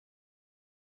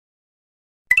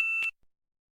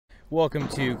Welcome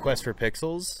to Quest for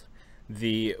Pixels,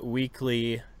 the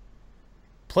weekly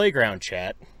playground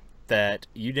chat that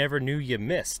you never knew you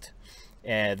missed.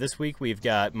 And this week we've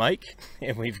got Mike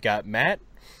and we've got Matt.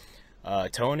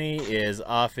 Tony is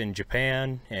off in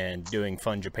Japan and doing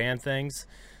fun Japan things,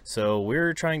 so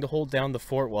we're trying to hold down the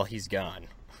fort while he's gone.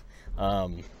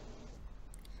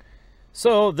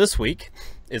 So this week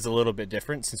is a little bit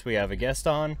different since we have a guest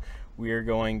on. We're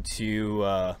going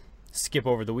to skip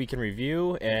over the week in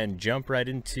review and jump right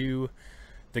into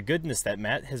the goodness that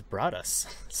Matt has brought us.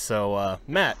 So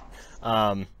Matt,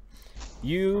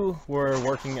 you were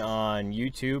working on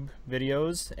YouTube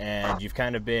videos and you've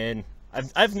kind of been,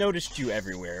 I've noticed you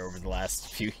everywhere over the last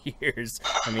few years.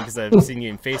 I mean, because I've seen you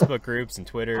in Facebook groups and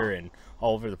Twitter and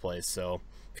all over the place. So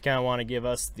if you kind of want to give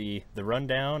us the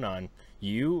rundown on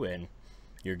you and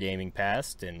your gaming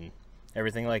past and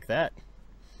everything like that.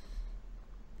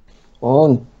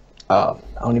 Well, I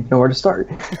don't even know where to start.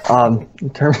 In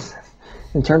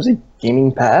terms of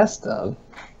gaming past,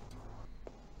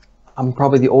 I'm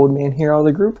probably the old man here out of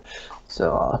the group.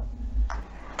 So,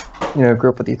 grew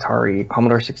up with the Atari,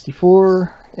 Commodore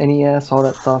 64, NES, all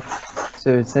that stuff.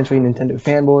 So essentially Nintendo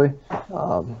fanboy.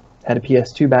 Had a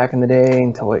PS2 back in the day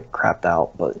until it crapped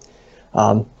out. But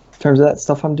in terms of that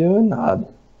stuff I'm doing,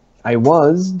 I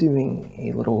was doing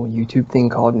a little YouTube thing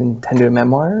called Nintendo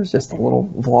Memoirs, just a little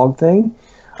vlog thing.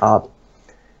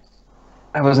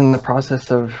 I was in the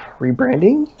process of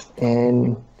rebranding,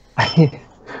 and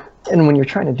when you're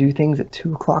trying to do things at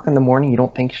 2 o'clock in the morning, you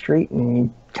don't think straight, and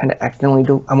you kind of accidentally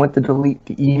I went to delete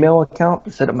the email account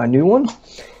to set up my new one,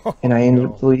 and I ended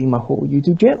up deleting my whole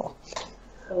YouTube channel.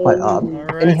 But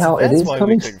Right, anyhow, so it is why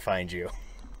coming. we couldn't find you.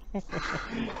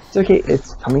 It's okay.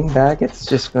 It's coming back. It's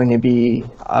just going to be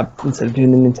instead of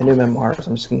doing the Nintendo Memoirs,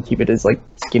 I'm just going to keep it as like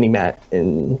Skinny Matt.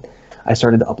 And I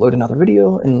started to upload another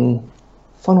video, and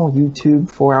funnel YouTube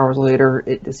 4 hours later,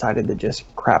 it decided to just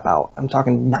crap out. I'm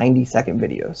talking 90-second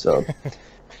video. So,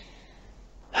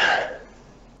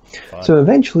 so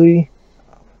eventually,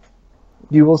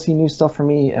 you will see new stuff from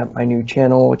me at my new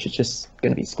channel, which is just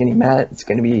going to be Skinny Matt. It's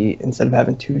going to be, instead of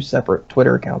having 2 separate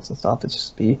Twitter accounts and stuff, it's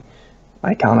just be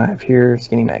my account I have here,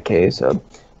 Skinny Matt K. So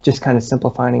just kind of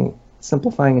simplifying and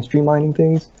streamlining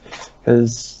things.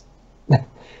 Because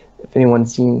if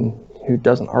anyone's seen who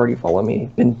doesn't already follow me,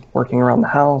 been working around the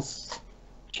house,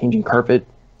 changing carpet.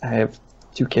 I have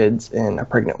 2 kids and a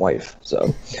pregnant wife.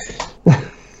 So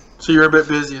So you're a bit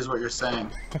busy is what you're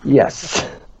saying. Yes.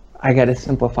 I got to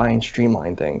simplify and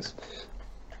streamline things.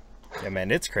 Yeah, man,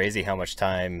 it's crazy how much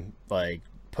time, like,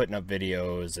 putting up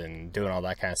videos and doing all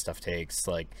that kind of stuff takes.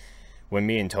 Like, when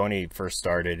me and Tony first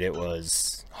started, it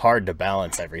was hard to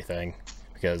balance everything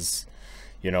because,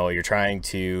 you're trying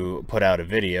to put out a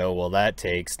video. Well, that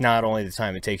takes not only the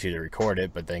time it takes you to record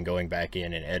it, but then going back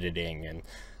in and editing and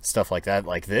stuff like that.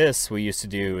 Like this, we used to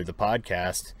do the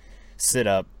podcast, sit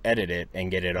up, edit it,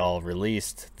 and get it all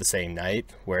released the same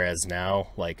night. Whereas now,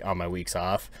 like on my weeks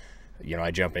off, I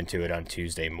jump into it on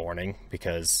Tuesday morning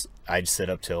because I'd sit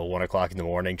up till 1 o'clock in the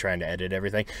morning trying to edit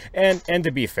everything. And to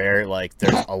be fair, like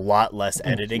there's a lot less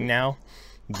editing now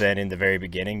than in the very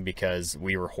beginning because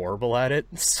we were horrible at it.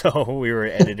 So we were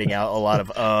editing out a lot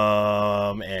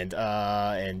of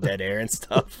and dead air and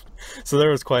stuff. So there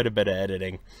was quite a bit of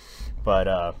editing.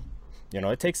 But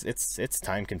it's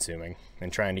time consuming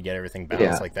and trying to get everything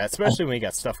balanced like that, especially when you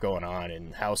got stuff going on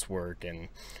and housework and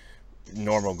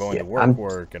normal going to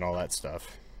work and all that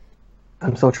stuff.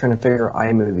 I'm still trying to figure out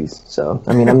iMovies. So,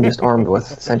 I mean, I'm just armed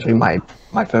with essentially my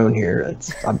phone here.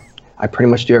 I pretty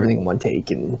much do everything in one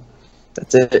take, and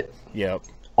that's it. Yep.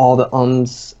 All the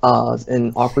ahs,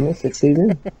 and awkwardness it stays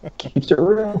in. Keeps it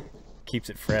real. Keeps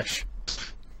it fresh.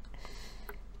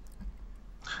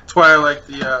 That's why I like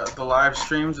the live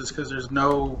streams, is because there's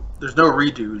no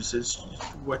redos. It's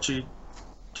what you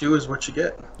do is what you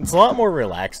get. It's a lot more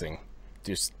relaxing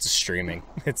just streaming.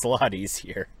 It's a lot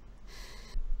easier.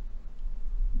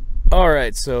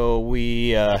 Alright, so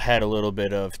we had a little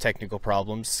bit of technical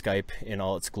problems, Skype in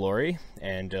all its glory,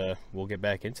 and we'll get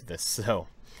back into this. So,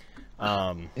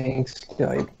 Thanks,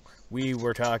 Skype. We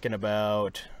were talking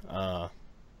about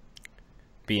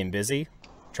being busy,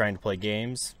 trying to play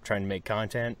games, trying to make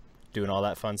content, doing all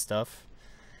that fun stuff.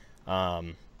 So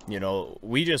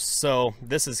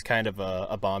this is kind of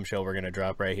a bombshell we're going to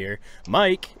drop right here.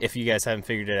 Mike, if you guys haven't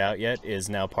figured it out yet, is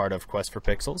now part of Quest for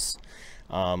Pixels.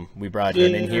 We brought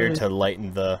him in here to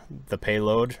lighten the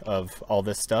payload of all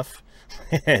this stuff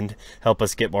and help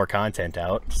us get more content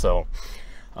out. So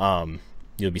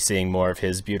you'll be seeing more of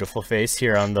his beautiful face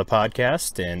here on the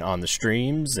podcast and on the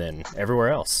streams and everywhere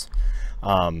else.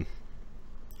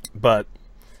 But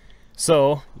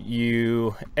so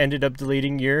you ended up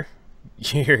deleting your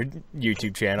your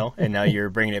YouTube channel, and now you're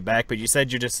bringing it back. But you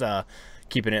said you're just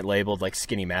keeping it labeled like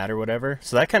Skinny Matt or whatever.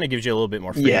 So that kind of gives you a little bit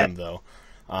more freedom, though.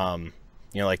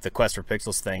 Like the Quest for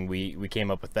Pixels thing, we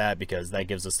came up with that because that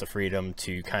gives us the freedom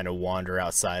to kind of wander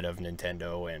outside of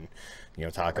Nintendo and,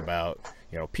 talk about,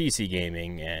 PC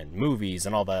gaming and movies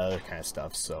and all that other kind of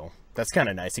stuff. So that's kind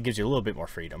of nice. It gives you a little bit more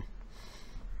freedom.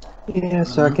 Yeah,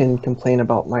 so I can complain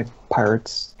about my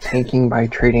Pirates tanking by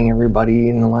trading everybody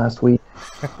in the last week.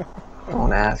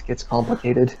 Don't ask, it's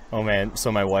complicated. Oh man,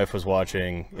 so my wife was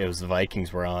watching, it was the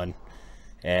Vikings were on,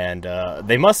 and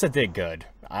they must have did good.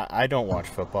 I don't watch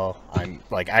football.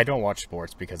 I don't watch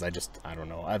sports because I don't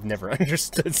know. I've never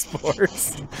understood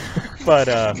sports. But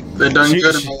they've done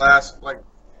good in the last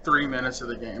 3 minutes of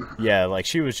the game. Yeah,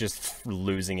 she was just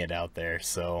losing it out there.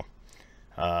 So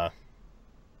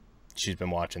she's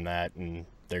been watching that, and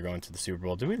they're going to the Super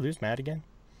Bowl. Did we lose Matt again?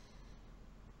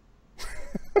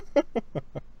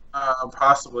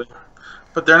 Possibly,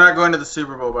 but they're not going to the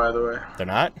Super Bowl. By the way, they're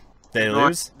not. They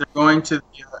lose. They're going to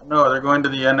they're going to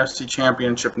the NFC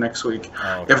Championship next week.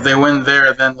 Oh, okay. If they win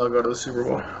there, then they'll go to the Super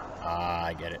Bowl.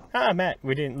 I get it. Matt,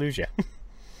 we didn't lose you.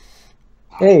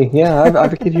 Hey, yeah, I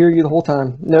could hear you the whole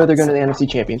time. No, they're going to the NFC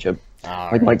Championship,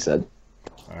 like Mike said.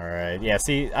 All right. Yeah.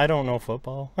 See, I don't know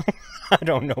football. I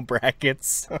don't know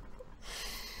brackets.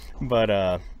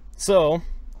 But so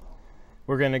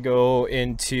we're gonna go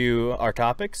into our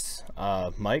topics.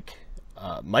 Mike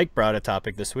brought a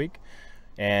topic this week,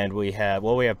 and we have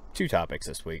 2 topics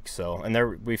this week. So, and there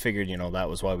we figured, that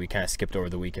was why we kind of skipped over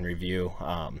the week in review,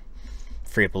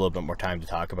 free up a little bit more time to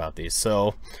talk about these.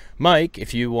 So, Mike,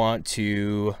 if you want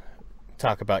to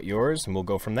talk about yours, and we'll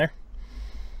go from there.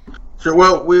 Sure.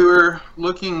 Well, we were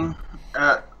looking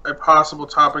at a possible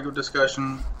topic of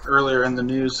discussion earlier in the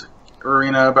news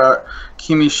arena about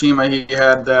Kimishima. He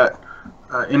had that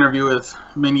interview with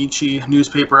Mainichi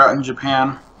newspaper out in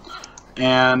Japan,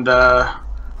 and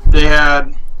they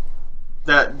had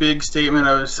that big statement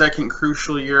of a second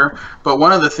crucial year. But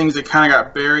one of the things that kind of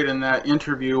got buried in that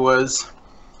interview was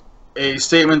a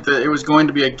statement that it was going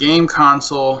to be a game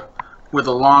console with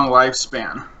a long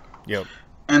lifespan. Yep.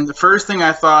 And the first thing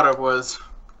I thought of was,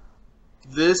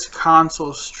 this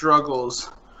console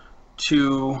struggles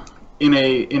to, in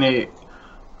a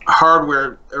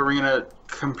hardware arena,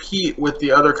 compete with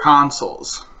the other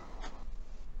consoles.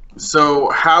 So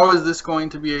how is this going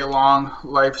to be a long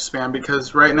lifespan?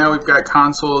 Because right now we've got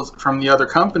consoles from the other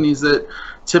companies that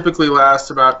typically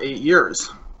last about 8 years.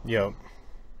 Yep.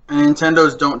 And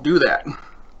Nintendo's don't do that.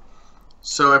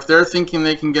 So if they're thinking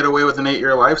they can get away with an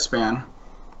 8-year lifespan,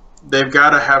 they've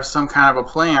got to have some kind of a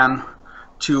plan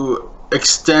to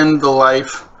extend the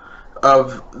life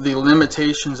of the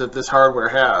limitations that this hardware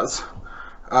has.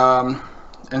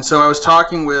 And so I was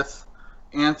talking with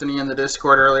Anthony in the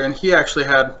Discord earlier, and he actually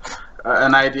had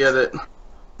an idea that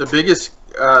the biggest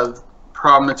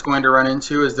problem it's going to run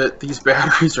into is that these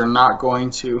batteries are not going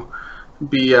to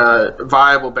be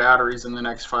viable batteries in the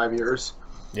next 5 years.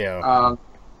 Yeah.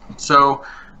 So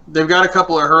they've got a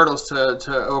couple of hurdles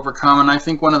to overcome, and I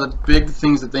think one of the big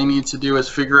things that they need to do is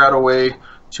figure out a way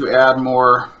to add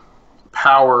more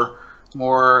power,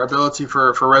 more ability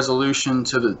for resolution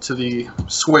to the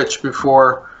Switch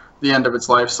before the end of its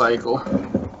life cycle.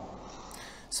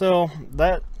 So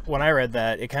that, when I read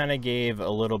that, it kind of gave a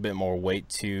little bit more weight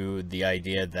to the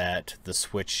idea that the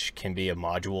Switch can be a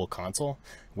module console,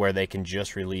 where they can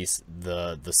just release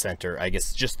the center, I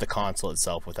guess just the console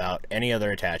itself without any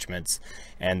other attachments,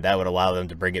 and that would allow them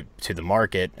to bring it to the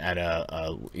market at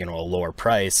a lower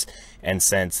price. And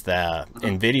since the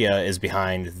NVIDIA is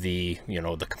behind the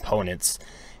the components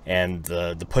and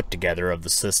the put together of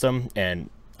the system, and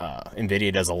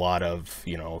NVIDIA does a lot of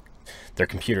their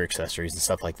computer accessories and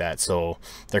stuff like that, so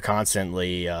they're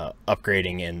constantly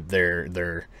upgrading, and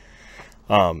their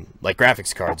like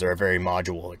graphics cards are a very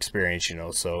modular experience,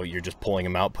 so you're just pulling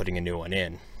them out, putting a new one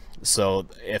in. So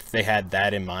if they had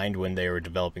that in mind when they were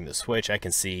developing the Switch, I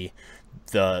can see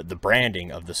the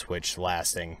branding of the Switch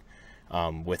lasting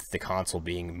with the console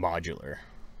being modular.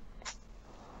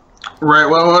 Right.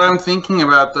 Well, what I'm thinking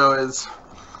about, though, is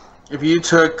if you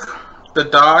took the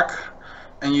dock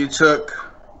and you took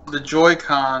the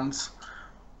Joy-Cons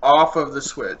off of the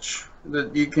Switch,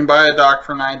 you can buy a dock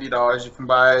for $90. You can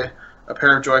buy a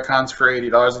pair of Joy-Cons for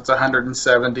 $80. It's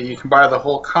 $170. You can buy the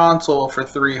whole console for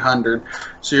 $300.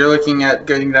 So you're looking at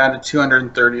getting down to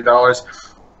 $230.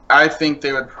 I think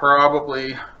they would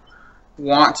probably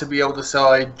want to be able to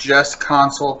sell a just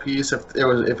console piece if it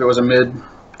was a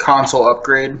mid-console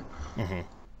upgrade. Mm-hmm.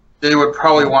 They would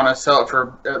probably want to sell it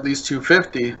for at least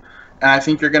 $250. And I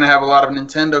think you're going to have a lot of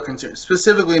Nintendo consumers,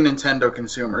 specifically Nintendo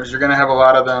consumers. You're going to have a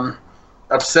lot of them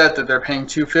upset that they're paying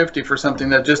 $250 for something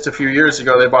that just a few years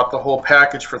ago they bought the whole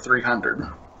package for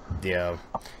 $300. Yeah.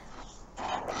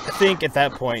 I think at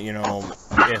that point, you know,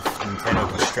 if Nintendo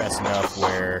can stress enough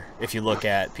where, if you look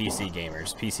at PC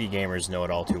gamers know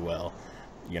it all too well.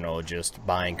 You know, just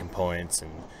buying components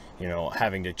and, you know,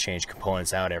 having to change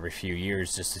components out every few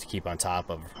years just to keep on top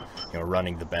of, you know,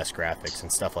 running the best graphics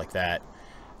and stuff like that.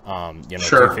 You know,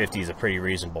 Sure. $250 is a pretty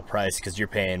reasonable price because you're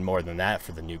paying more than that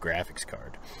for the new graphics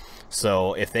card.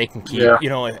 So if they can keep, you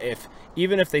know,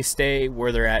 even if they stay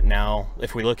where they're at now,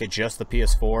 if we look at just the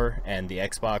PS4 and the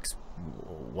Xbox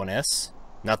One S,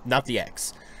 not the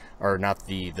X, or not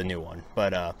the new one,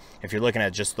 but if you're looking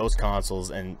at just those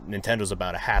consoles, and Nintendo's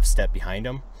about a half step behind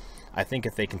them, I think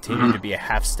if they continue to be a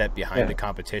half step behind the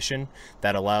competition,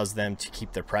 that allows them to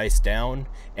keep their price down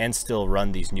and still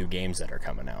run these new games that are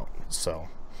coming out. So,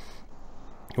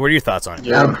 what are your thoughts on it?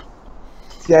 Yeah.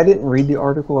 See, I didn't read the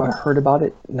article. I heard about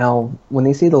it. Now, when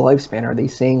they say the lifespan, are they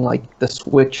saying like the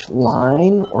Switch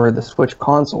line or the Switch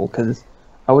console? Because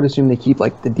I would assume they keep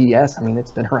like the DS. I mean,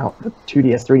 it's been around. The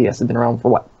 2DS, 3DS has been around for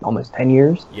what, almost 10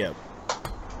 years? Yep.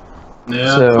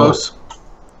 Yeah, So- close.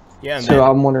 Yeah. And So then,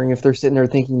 I'm wondering if they're sitting there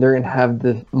thinking they're going to have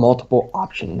the multiple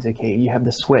options. Okay, you have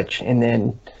the Switch, and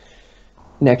then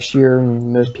next year,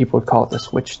 most people would call it the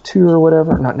Switch 2 or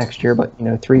whatever. Not next year, but, you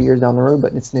know, 3 years down the road.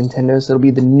 But it's Nintendo, so it'll be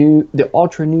the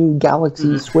ultra new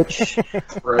Galaxy Switch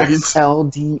Right.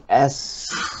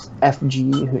 XLDS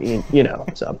FG, you know,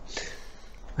 so.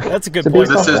 that's a good So point.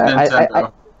 based off This is that,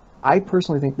 Nintendo. I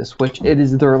personally think the Switch, it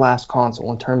is their last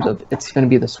console in terms of it's going to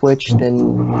be the Switch,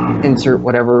 then insert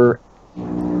whatever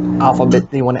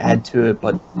alphabet they want to add to it,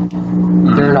 but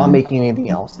they're not making anything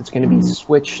else. It's going to be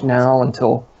Switch now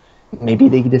until maybe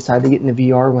they decide to get into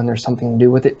VR when there's something to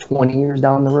do with it 20 years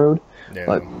down the road. Yeah.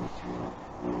 But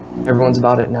everyone's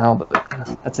about it now, but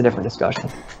that's a different discussion.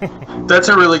 That's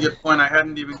a really good point. I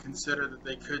hadn't even considered that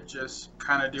they could just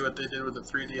kind of do what they did with the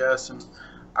 3DS, and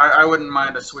I wouldn't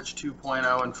mind a Switch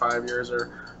 2.0 in 5 years,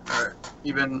 or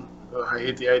even, I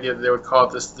hate the idea that they would call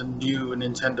it the new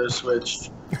Nintendo Switch,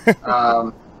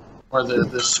 or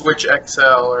the Switch XL,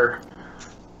 or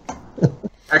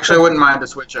actually I wouldn't mind a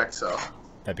Switch XL.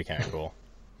 That'd be kind of cool.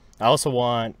 I also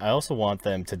want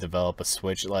them to develop a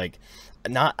Switch, like,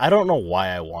 I don't know why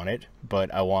I want it,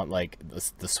 but I want like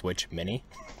the Switch Mini,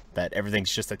 that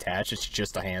everything's just attached. It's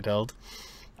just a handheld.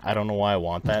 I don't know why I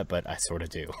want that, but I sort of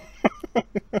do.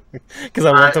 Because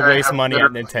I want to waste money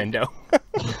on Nintendo.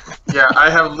 Yeah, I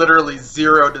have literally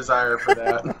zero desire for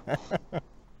that.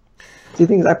 See, the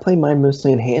thing is, I play mine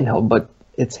mostly in handheld, but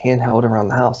it's handheld around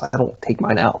the house. I don't take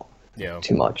mine out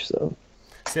too much, so.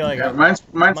 See, like, Yeah, mine's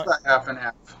about half and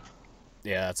half.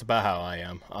 yeah, that's about how I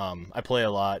am. I play a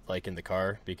lot, like, in the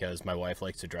car because my wife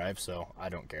likes to drive, so I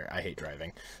don't care. I hate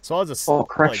driving, so I'll just. Oh,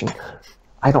 correction.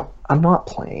 Like, I'm not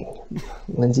playing.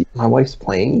 Lindsay, my wife's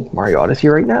playing Mario Odyssey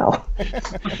right now.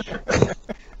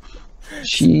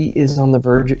 She is on the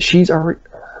verge.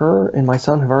 Her and my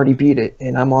son have already beat it,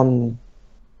 and I'm on,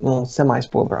 well,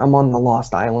 semi-spoiler. I'm on the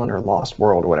Lost Island or Lost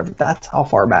World or whatever. That's how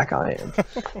far back I am.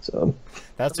 So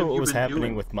that's What what have you was been happening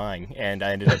doing? with mine, and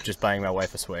I ended up just buying my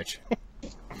wife a Switch.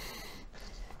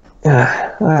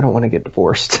 I don't want to get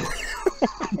divorced.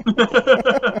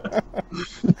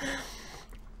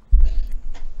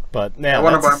 But yeah, I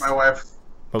want to buy my wife.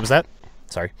 What was that?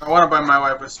 Sorry. I want to buy my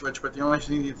wife a Switch, but the only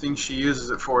thing she uses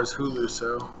it for is Hulu.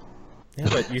 So Yeah,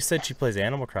 but you said she plays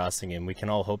Animal Crossing, and we can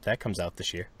all hope that comes out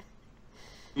this year.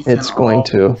 we can It's going all-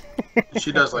 to.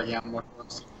 She does like Animal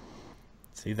Crossing.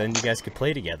 See, then you guys could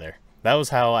play together. That was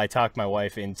how I talked my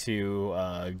wife into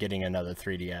getting another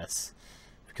 3DS,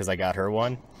 because I got her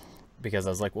one. Because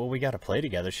I was like, well, we got to play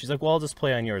together. She's like, well, I'll just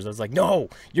play on yours. I was like, no,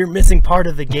 you're missing part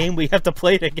of the game. We have to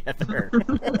play together.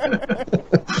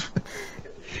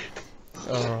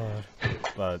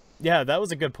 But yeah, that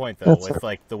was a good point though. With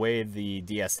like the way the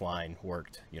DS line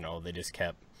worked, you know, they just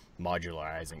kept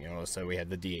modularizing. You know, so we had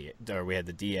the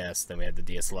DS, then we had the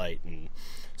DS Lite, and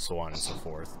so on and so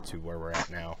forth to where we're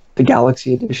at now. The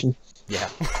Galaxy Edition. Yeah.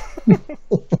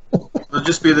 It'll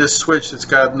just be this Switch that's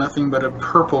got nothing but a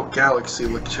purple Galaxy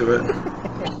look to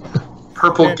it.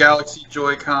 Purple Man. Galaxy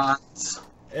Joy-Cons.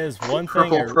 Is one thing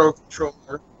Purple Pro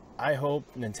Controller. I hope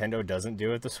Nintendo doesn't do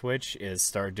with the Switch is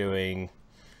start doing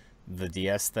the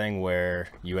DS thing where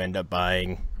you end up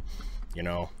buying, you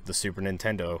know, the Super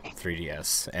Nintendo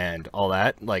 3DS and all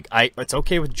that. Like, it's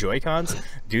okay with Joy-Cons.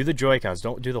 Do the Joy-Cons.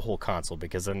 Don't do the whole console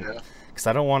because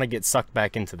I don't want to get sucked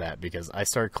back into that because I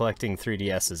started collecting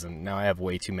 3DSs and now I have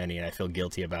way too many and I feel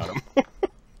guilty about them.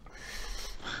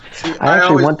 See, I actually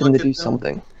always want them to look do at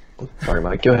something. Sorry,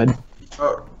 Mike. Go ahead.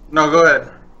 Oh, no, go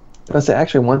ahead. I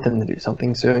actually want them to do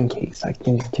something, so in case I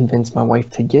can convince my wife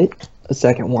to get a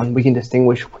second one, we can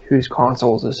distinguish whose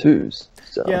consoles is whose.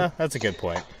 So. Yeah, that's a good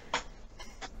point.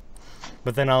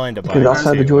 But then I'll end up Because buying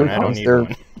outside the two when I don't Joy-Cons,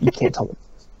 need one. you can't tell them.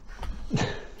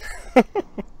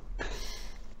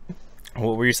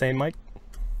 What were you saying, Mike?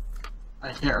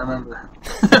 I can't remember.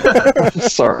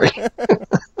 Sorry.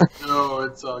 No,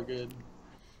 it's all good.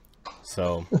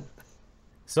 So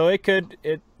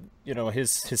it you know,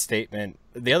 his statement.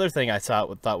 The other thing I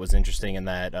thought was interesting in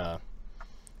that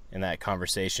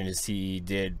conversation is he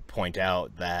did point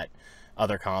out that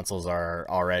other consoles are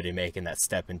already making that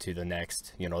step into the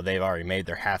next. You know, they've already made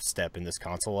their half step in this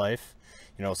console life.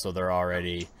 You know, so they're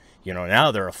already, you know,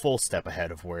 now they're a full step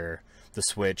ahead of where the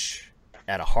Switch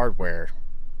at a hardware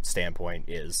standpoint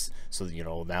is. So, you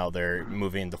know, now they're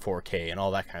moving to 4K and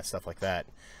all that kind of stuff like that.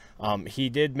 He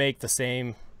did make the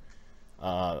same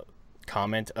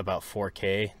comment about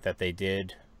 4K that they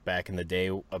did back in the day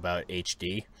about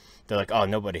HD. They're like, oh,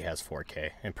 nobody has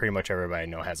 4K, and pretty much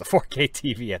everybody has a 4K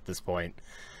TV at this point.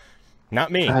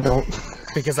 Not me. I don't.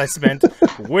 Because I spent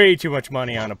way too much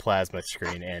money on a plasma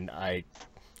screen, and I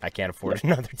can't afford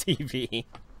another TV.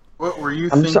 What were you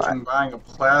thinking buying a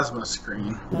plasma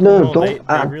screen? No, They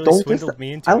really don't swindled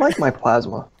me into I it. like my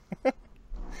plasma.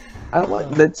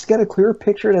 That's got a clearer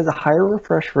picture. It has a higher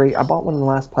refresh rate. I bought one of the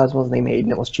last plasmas they made,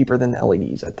 and it was cheaper than the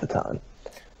LEDs at the time.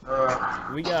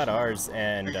 We got ours,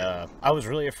 and I was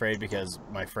really afraid because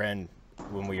my friend,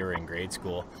 when we were in grade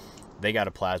school, they got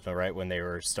a plasma right when they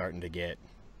were starting to get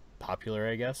popular,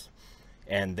 I guess.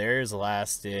 And theirs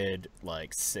lasted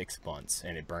like 6 months,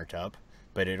 and it burnt up,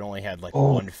 but it only had like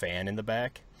one fan in the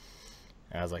back.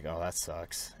 And I was like, oh, that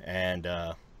sucks. And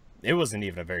it wasn't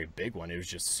even a very big one. It was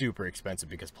just super expensive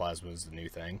because plasma was the new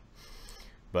thing.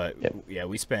 But yeah,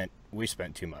 we spent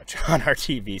too much on our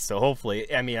TV. So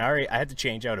hopefully, I mean, I had to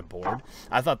change out a board.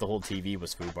 I thought the whole TV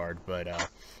was foobarred, but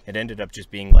it ended up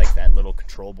just being like that little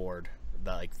control board,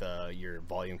 like your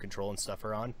volume control and stuff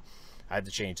are on. I had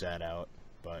to change that out,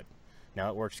 but now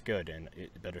it works good, and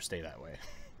it better stay that way.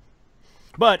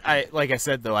 But like I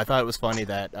said though, I thought it was funny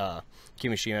that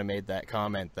Kimishima made that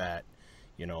comment that,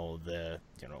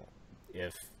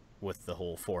 if with the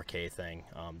whole 4K thing,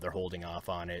 they're holding off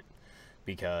on it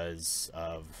because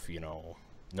of,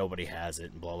 nobody has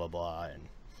it and blah, blah, blah. And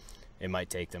it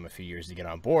might take them a few years to get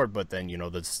on board, but then,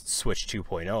 the Switch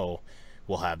 2.0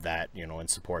 will have that, and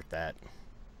support that.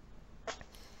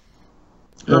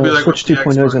 Like Switch 2.0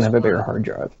 is going to have a bigger hard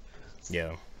drive.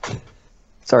 Yeah.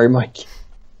 Sorry, Mike.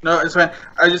 No, it's fine.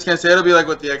 I was just going to say, it'll be like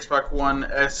what the Xbox One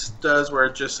S does, where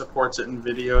it just supports it in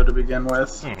video to begin with.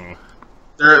 Mm-hmm.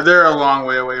 They're a long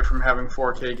way away from having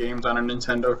 4K games on a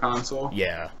Nintendo console.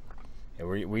 Yeah.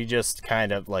 We just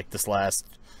kind of, like, this last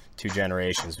 2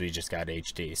 generations, we just got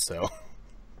HD, so.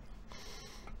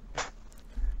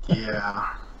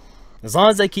 Yeah. As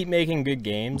long as they keep making good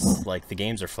games, like, the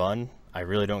games are fun, I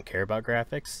really don't care about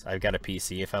graphics. I've got a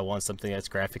PC if I want something that's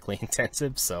graphically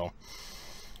intensive, so.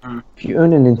 If you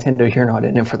own a Nintendo, you're not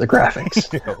in it for the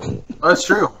graphics. No. That's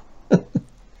true.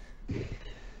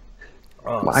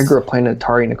 I grew up playing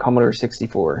Atari and a Commodore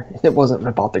 64. It wasn't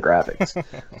about the graphics.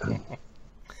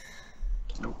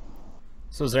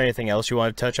 So is there anything else you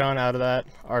want to touch on out of that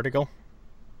article?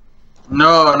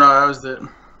 No, that was it.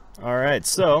 All right,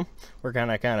 so we're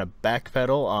gonna kind of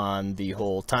backpedal on the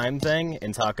whole time thing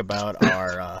and talk about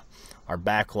our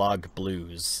backlog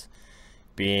blues.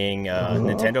 Being a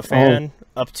Nintendo fan,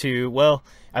 up to, well,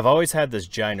 I've always had this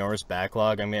ginormous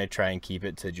backlog. I'm gonna try and keep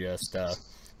it to just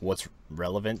what's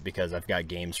relevant, because I've got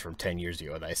games from 10 years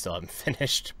ago that I still haven't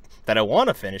finished, that I want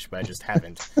to finish, but I just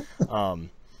haven't.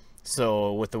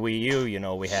 So with the Wii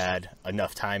U, we had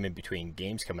enough time in between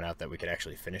games coming out that we could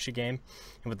actually finish a game.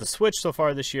 And with the Switch so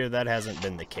far this year, that hasn't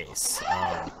been the case.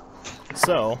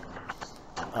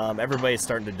 Everybody's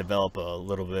starting to develop a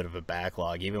little bit of a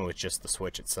backlog, even with just the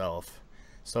Switch itself.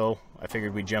 So I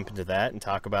figured we'd jump into that and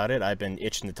talk about it. I've been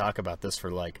itching to talk about this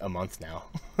for like a month now.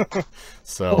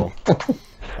 So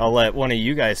I'll let one of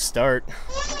you guys start.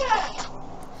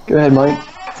 Go ahead, Mike.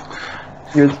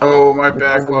 My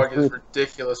backlog is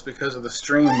ridiculous because of the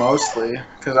stream mostly.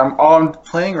 Because all I'm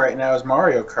playing right now is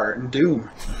Mario Kart and Doom.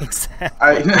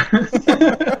 Exactly.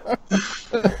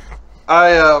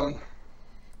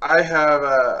 I have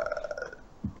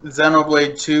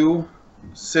Xenoblade 2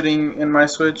 sitting in my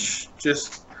Switch,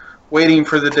 just waiting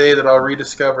for the day that I'll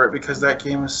rediscover it, because that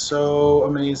game is so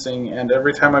amazing. And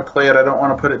every time I play it, I don't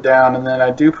want to put it down, and then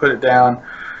I do put it down,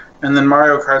 and then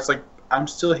Mario Kart's like, I'm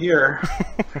still here.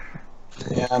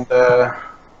 And I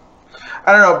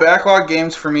don't know, backlog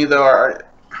games for me though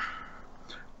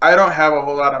I don't have a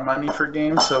whole lot of money for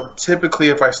games, so typically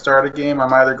if I start a game,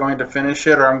 I'm either going to finish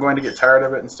it or I'm going to get tired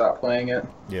of it and stop playing it.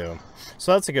 Yeah.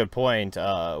 So that's a good point.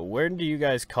 Where do you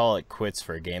guys call it quits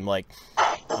for a game? Like,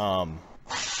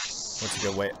 what's a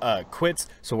good way? Quits.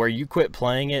 So where you quit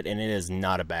playing it and it is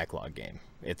not a backlog game.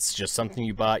 It's just something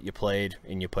you bought, you played,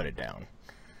 and you put it down.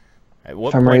 At what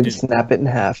If I'm point ready to snap it in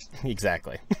half.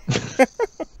 Exactly. It's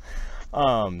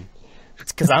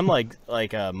because I'm like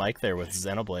Mike there with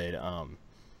Xenoblade.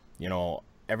 You know,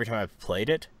 every time I've played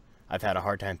it, I've had a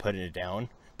hard time putting it down,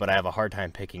 but I have a hard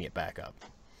time picking it back up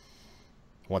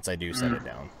once I do set it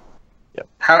down. Yep.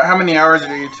 How many hours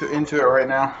are you into it right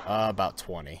now? About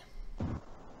 20.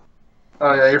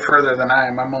 Oh yeah, you're further than I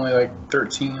am. I'm only like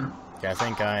 13. Yeah, I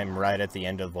think I'm right at the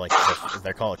end of like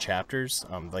they're called chapters,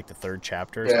 like the third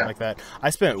chapter or something like that.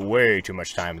 I spent way too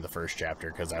much time in the first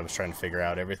chapter because I was trying to figure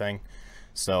out everything.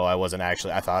 So I wasn't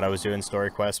actually. I thought I was doing story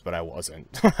quests, but I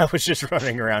wasn't. I was just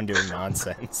running around doing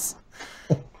nonsense.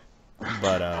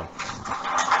 But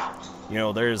you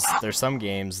know, there's some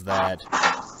games that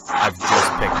I've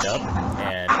just picked up,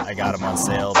 and I got them on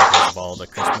sale because of all the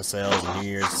Christmas sales and New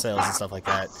Year's sales and stuff like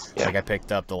that. Yeah. Like I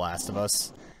picked up The Last of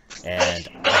Us. And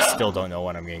I still don't know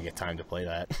when I'm going to get time to play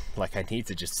that. Like, I need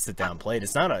to just sit down and play it.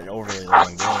 It's not an overly long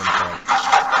game, but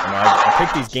you know, I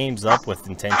pick these games up with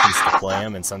intentions to play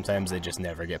them, and sometimes they just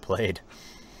never get played.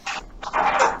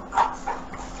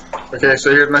 Okay,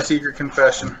 so here's my secret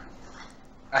confession.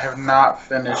 I have not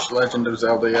finished Legend of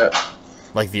Zelda yet.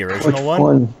 Like the original Which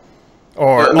one?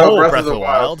 Or no, Breath of the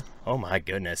Wild? Oh my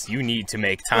goodness, you need to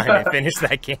make time and finish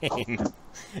that game.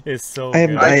 It's so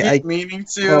good. I keep meaning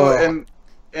to,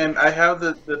 and I have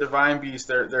the Divine Beast.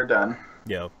 They're done.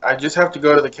 Yeah. I just have to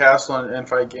go to the castle and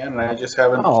fight again, and I just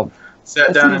haven't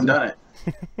sat down and done it.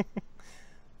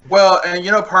 Well, and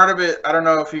you know, part of it, I don't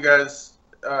know if you guys,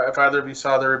 if either of you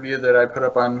saw the review that I put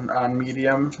up on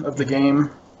Medium of the game.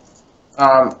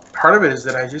 Part of it is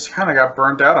that I just kind of got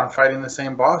burnt out on fighting the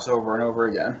same boss over and over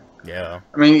again. Yeah.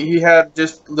 I mean, he had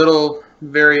just little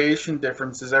variation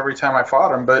differences every time I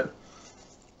fought him, but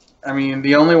I mean,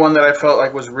 the only one that I felt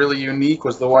like was really unique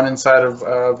was the one inside of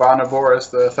Vonavoris,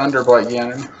 the Thunderblight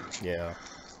Ganon. Yeah.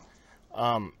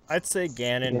 I'd say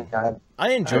Ganon. Yeah,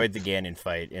 I enjoyed the Ganon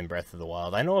fight in Breath of the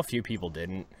Wild. I know a few people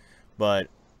didn't, but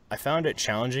I found it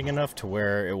challenging enough to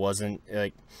where it wasn't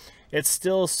like it's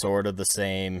still sort of the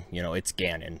same. You know, it's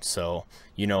Ganon, so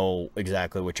you know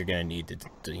exactly what you're gonna need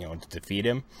to you know to defeat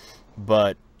him.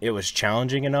 But it was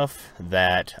challenging enough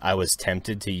that I was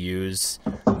tempted to use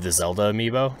the Zelda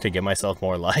amiibo to give myself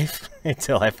more life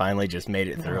until I finally just made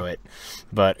it through it.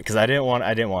 But because I didn't want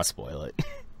to spoil it.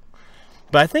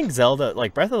 But I think Zelda,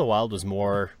 like Breath of the Wild, was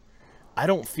more. I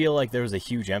don't feel like there was a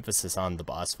huge emphasis on the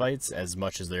boss fights as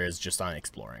much as there is just on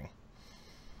exploring.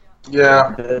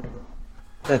 Yeah,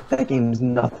 that game is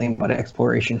nothing but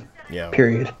exploration. Yeah.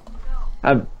 Period.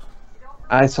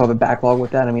 I saw the backlog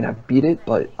with that. I mean, I beat it,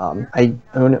 but I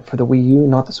own it for the Wii U,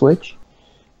 not the Switch,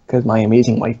 because my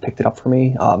amazing wife picked it up for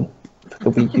me for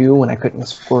the Wii U when I couldn't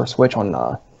score a Switch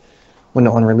on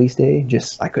release day.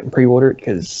 Just I couldn't pre-order it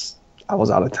because I was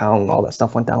out of town and all that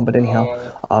stuff went down. But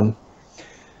anyhow,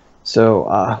 so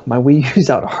my Wii U's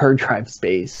out of hard drive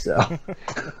space. So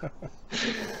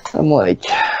I'm like,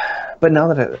 but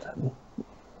now that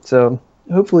so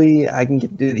hopefully I can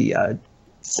get to the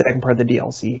second part of the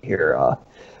DLC here.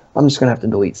 I'm just gonna have to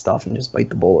delete stuff and just bite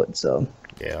the bullet. So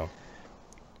yeah,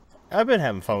 I've been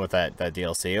having fun with that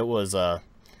DLC. It was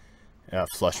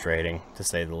frustrating to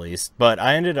say the least, but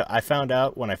I found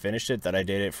out when I finished it that I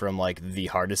did it from like the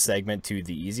hardest segment to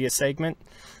the easiest segment,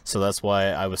 so that's why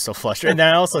I was so frustrated.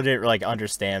 And I also didn't like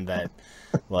understand that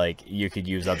like you could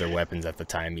use other weapons at the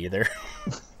time either.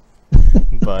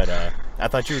 But I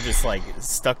thought you were just like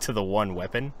stuck to the one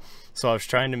weapon. So I was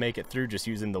trying to make it through just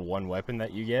using the one weapon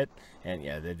that you get, and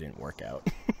yeah, that didn't work out.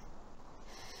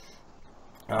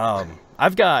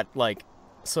 I've got like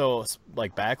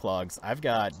backlogs. I've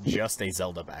got just a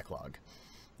Zelda backlog.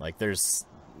 Like there's,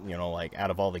 you know, like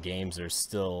out of all the games, there's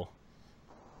still,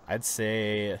 I'd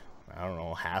say, I don't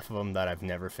know, half of them that I've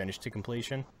never finished to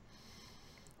completion.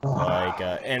 Like,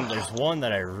 and there's one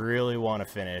that I really want to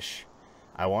finish.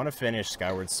 I want to finish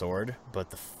Skyward Sword, but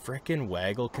the frickin'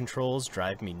 waggle controls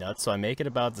drive me nuts, so I make it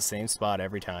about the same spot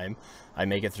every time. I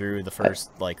make it through the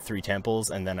first, like, 3 temples,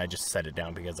 and then I just set it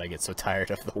down because I get so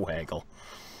tired of the waggle.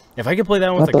 If I could play that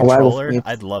one with a controller,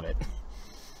 I'd love it.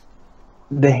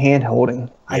 The hand-holding.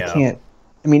 Yeah. I can't...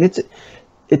 I mean, it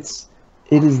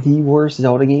is the worst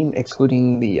Zelda game,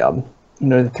 excluding the, you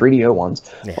know, the 3DO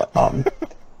ones. Yeah.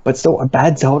 But still, a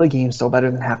bad Zelda game is still better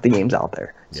than half the games out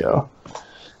there, so...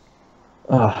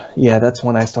 Yeah, that's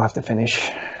one I still have to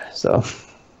finish. So,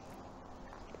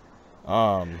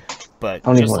 But I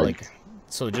don't just even like,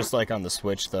 so just like on the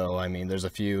Switch though, I mean, there's a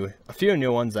few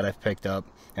new ones that I've picked up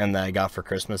and that I got for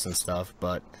Christmas and stuff.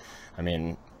 But I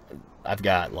mean, I've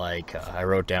got like I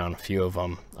wrote down a few of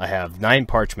them. I have 9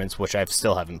 Parchments, which I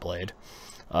still haven't played.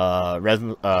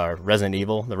 Resident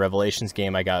Evil, the Revelations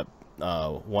game. I got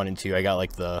 1 and 2. I got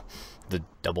like the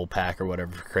double pack or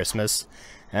whatever for Christmas,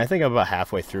 and I think I'm about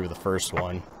halfway through the first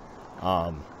one.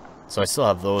 So I still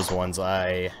have those ones.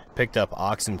 I picked up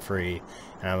Oxenfree,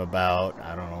 and I'm about,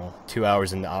 I don't know, 2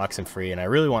 hours into Oxenfree, and I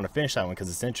really want to finish that one because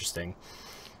it's interesting.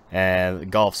 And the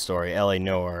Golf Story, LA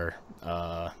Noire,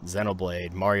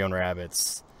 Xenoblade, Mario and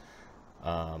Rabbids,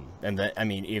 and then, I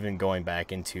mean, even going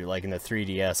back into, like, in the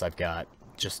 3DS,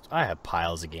 I have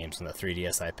piles of games in the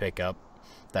 3DS I picked up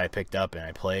and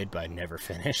I played, but I never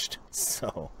finished.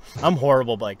 So I'm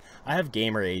horrible, but like, I have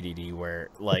gamer ADD where,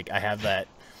 like, I have that,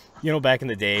 you know, back in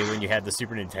the day when you had the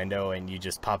Super Nintendo and you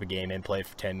just pop a game in, play it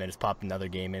for 10 minutes, pop another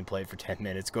game in, play it for 10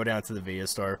 minutes, go down to the video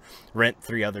store, rent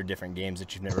 3 other different games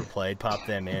that you've never played, pop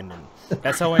them in, and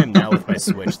that's how I am now with my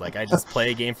Switch. Like, I just play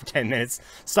a game for 10 minutes,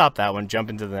 stop that one, jump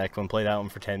into the next one, play that one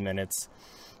for 10 minutes.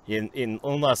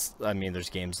 Unless, I mean, there's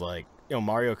games like, you know,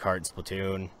 Mario Kart,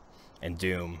 Splatoon, and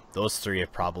Doom. Those 3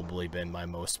 have probably been my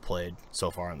most played so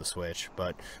far on the Switch,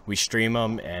 but we stream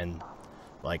them, and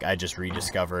like, I just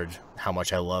rediscovered how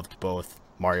much I loved both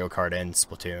Mario Kart and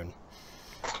Splatoon.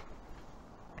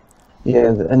 Yeah,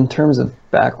 in terms of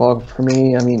backlog for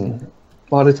me, I mean,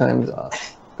 a lot of times,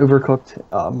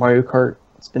 Overcooked, Mario Kart,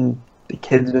 the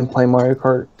kids have been playing Mario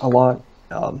Kart a lot,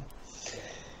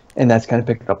 and that's kind of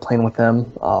picked up playing with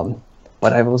them.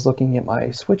 But I was looking at my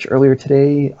Switch earlier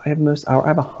today. I have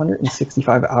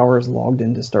 165 hours logged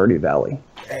into Stardew Valley.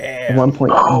 Damn. At one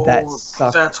point, that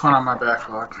sucked. That's one on my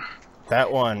backlog.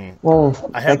 That one. Well,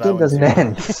 that game doesn't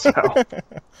end. So.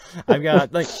 I've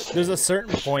got, like, there's a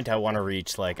certain point I want to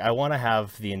reach. Like, I want to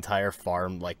have the entire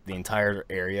farm, like, the entire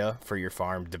area for your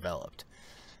farm developed.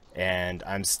 And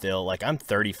I'm still, like, I'm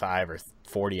 35 or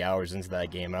 40 hours into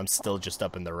that game, and I'm still just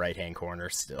up in the right-hand corner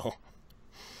still.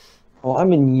 Well,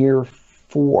 I'm in year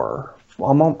 4.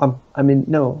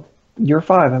 Year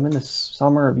 5. I'm in the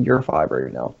summer of year 5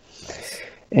 right now.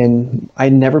 And I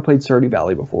never played Stardew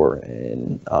Valley before,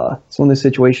 and it's one of those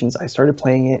situations. I started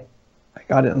playing it, I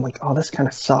got it, I'm like, oh, this kind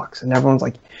of sucks, and everyone's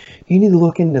like, you need to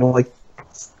look into like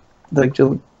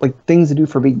things to do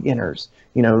for beginners.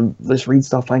 You know, just read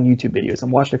stuff on YouTube videos.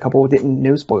 And watched a couple with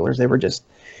no spoilers. They were just,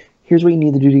 here's what you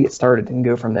need to do to get started, and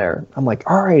go from there. I'm like,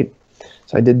 all right.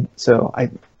 So I did. So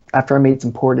after I made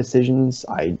some poor decisions,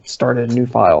 I started a new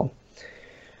file.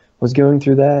 Was going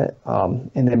through that, and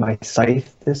then my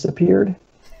scythe disappeared.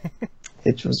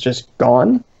 It was just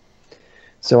gone.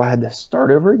 So I had to start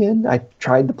over again. I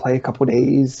tried to play a couple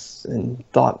days and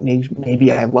thought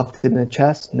maybe I left it in a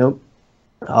chest. Nope.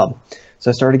 So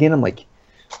I started again. I'm like,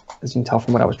 as you can tell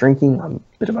from what I was drinking, I'm a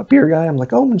bit of a beer guy. I'm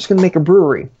like, oh, I'm just going to make a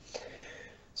brewery.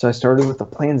 So I started with the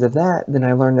plans of that. Then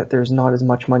I learned that there's not as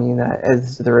much money in that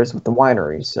as there is with the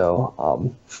winery.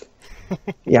 So,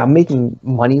 yeah, I'm making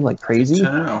money like crazy.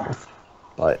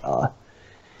 But,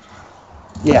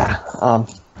 yeah,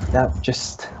 that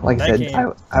just, like I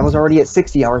said, I was already at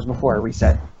 60 hours before I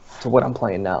reset to what I'm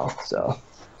playing now, so.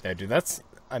 Yeah, dude,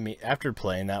 I mean, after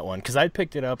playing that one, because I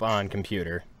picked it up on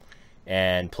computer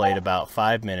and played about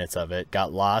 5 minutes of it,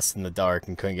 got lost in the dark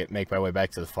and couldn't make my way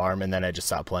back to the farm, and then I just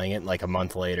stopped playing it. And like a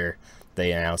month later,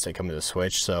 they announced it coming to the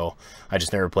Switch, so I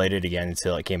just never played it again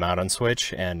until it came out on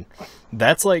Switch, and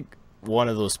that's like one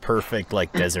of those perfect,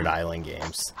 like, desert island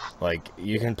games. Like,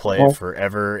 you can play it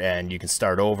forever, and you can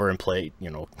start over and play,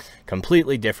 you know,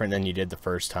 completely different than you did the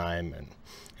first time, and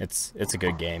it's a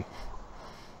good game.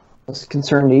 I was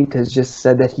concerned. Nate has just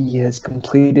said that he has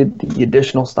completed the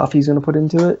additional stuff he's going to put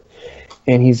into it,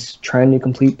 and he's trying to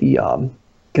complete the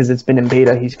because it's been in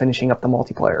beta. He's finishing up the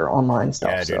multiplayer online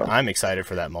stuff. Yeah, dude, so. I'm excited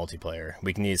for that multiplayer.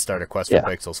 We need to start a Quest for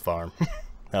Pixels farm.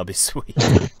 That'll be sweet.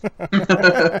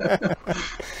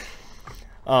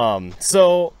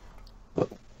 So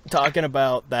talking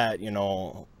about that, you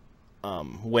know,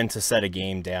 when to set a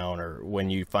game down or when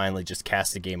you finally just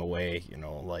cast a game away, you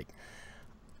know, like,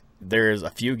 there's a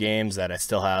few games that I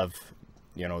still have,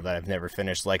 you know, that I've never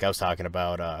finished. Like I was talking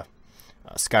about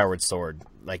Skyward Sword.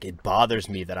 Like, it bothers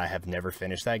me that I have never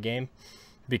finished that game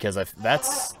because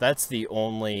that's the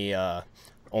only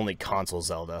console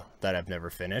Zelda that I've never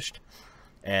finished.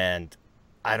 And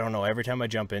I don't know, every time I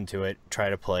jump into it,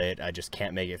 try to play it, I just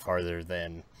can't make it farther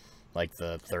than like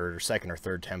the second or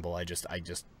third temple. I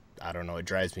don't know, it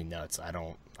drives me nuts.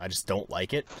 I just don't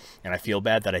like it, and I feel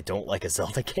bad that I don't like a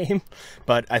Zelda game.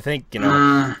 But I think, you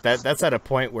know, that's at a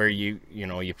point where you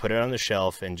put it on the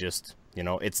shelf and just You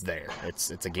know, it's there.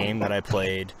 It's a game that I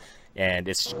played, and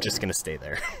it's just gonna stay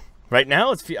there. Right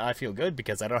now, I feel good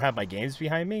because I don't have my games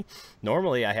behind me.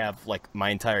 Normally, I have like my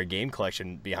entire game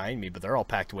collection behind me, but they're all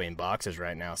packed away in boxes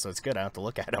right now, so it's good. I don't have to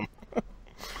look at them.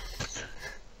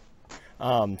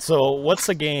 So what's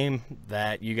a game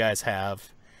that you guys have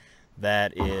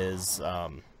that is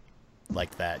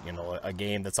like that? You know, a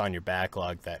game that's on your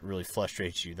backlog that really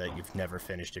frustrates you that you've never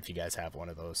finished. If you guys have one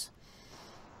of those.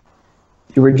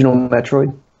 The original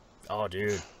Metroid. Oh,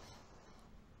 dude,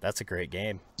 that's a great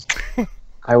game.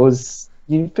 I was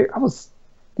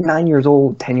 9 years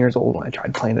old, 10 years old when I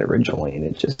tried playing it originally, and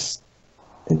it's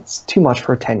too much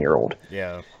for a 10-year-old.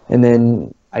 Yeah. And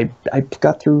then I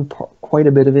got through quite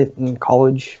a bit of it in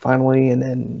college finally, and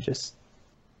then just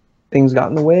things got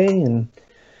in the way, and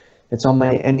it's on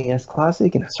my NES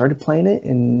Classic, and I started playing it,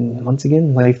 and once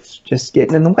again, life's just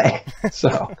getting in the way.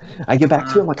 So I get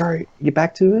back to it, I'm like, all right, get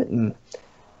back to it, and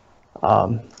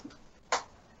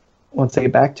once I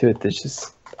get back to it,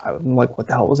 I'm like, what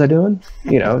the hell was I doing?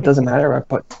 You know, it doesn't matter. I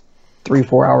put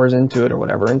 3-4 hours into it or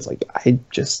whatever, and it's like I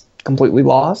just completely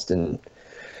lost, and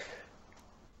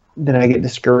then I get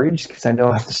discouraged because I know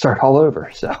I have to start all over.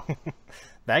 So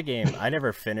that game, I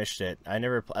never finished it. I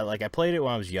played it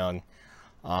when I was young.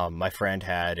 My friend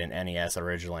had an NES,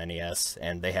 original NES,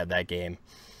 and they had that game,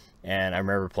 and I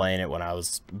remember playing it when I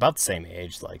was about the same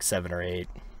age, like 7 or 8,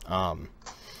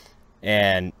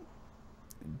 and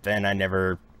then I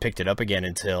never picked it up again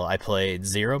until I played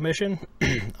Zero Mission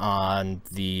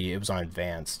it was on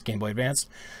Advanced, Game Boy Advanced.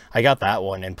 I got that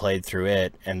one and played through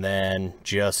it, and then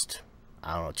just,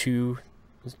 I don't know, 2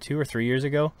 or 3 years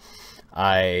ago,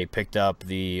 I picked up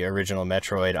the original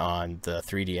Metroid on the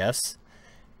 3DS,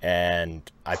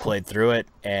 and I played through it,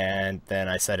 and then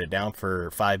I set it down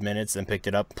for 5 minutes and picked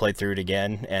it up, played through it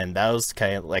again, and that was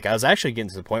kind of like, I was actually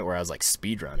getting to the point where I was like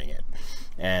speedrunning it,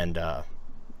 and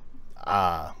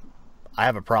I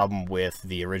have a problem with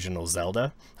the original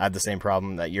Zelda. I have the same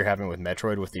problem that you're having with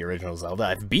Metroid with the original Zelda.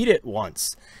 I've beat it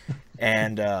once,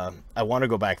 and I want to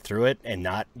go back through it and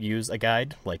not use a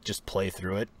guide, like just play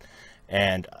through it.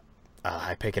 And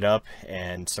I pick it up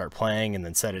and start playing and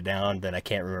then set it down. Then I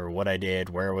can't remember what I did,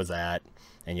 where it was at,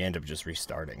 and you end up just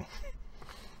restarting.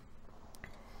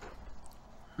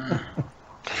 I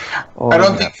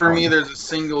don't think for me there's a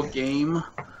single game,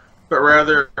 but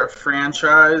rather a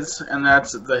franchise, and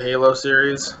that's the Halo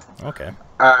series. Okay.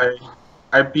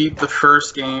 I beat the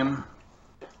first game,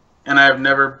 and I've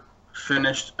never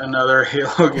finished another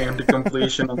Halo game to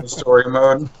completion in the story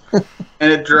mode.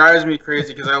 And it drives me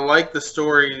crazy because I like the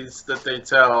stories that they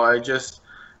tell.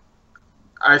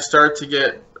 I start to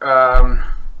get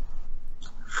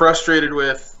frustrated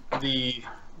with the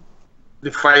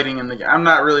fighting in the game. I'm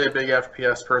not really a big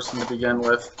FPS person to begin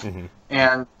with, mm-hmm.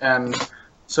 and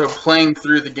so playing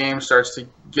through the game starts to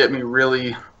get me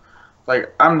really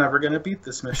like, I'm never going to beat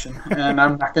this mission, and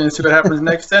I'm not going to see what happens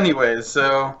next anyways.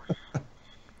 So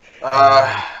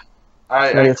I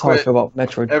it's how I quit feel about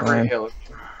Metroid every Prime. Halo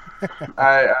game.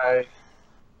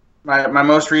 My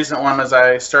most recent one was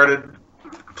I started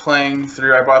playing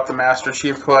through. I bought the Master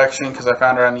Chief Collection because I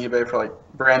found it on eBay for like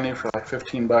brand new for like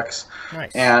 $15.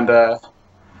 Nice. And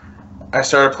I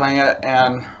started playing it,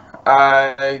 and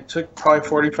I took probably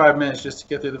 45 minutes just to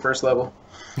get through the first level.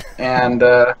 And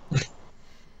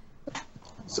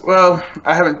well,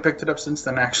 I haven't picked it up since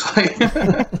then, actually.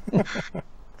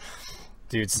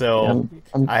 Dude, so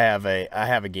I have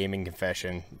a gaming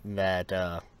confession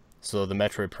that so the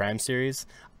Metroid Prime series,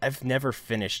 I've never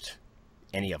finished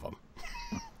any of them.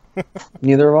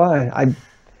 Neither have I.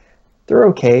 They're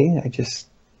okay.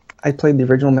 I played the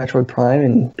original Metroid Prime,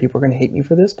 and people are gonna hate me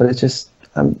for this, but it's just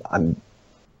I'm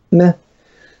meh.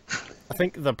 I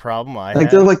think the problem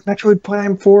they're like Metroid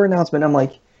Prime 4 announcement. I'm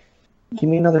like, give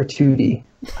me another 2D.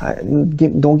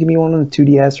 Don't give me one on the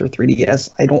 2DS or 3DS.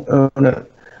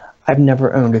 I've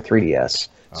never owned a 3DS.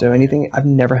 So I've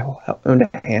never owned a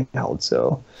handheld.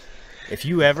 So if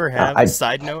you ever have,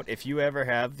 side note, if you ever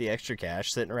have the extra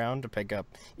cash sitting around to pick up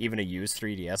even a used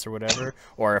 3DS or whatever,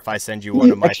 or if I send you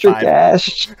one of my extra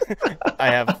cash, I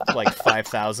have like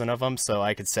 5,000 of them, so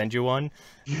I could send you one.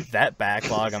 That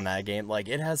backlog on that game, like,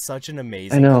 it has such an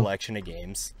amazing collection of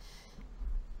games.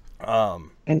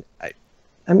 And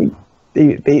I mean,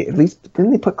 they at least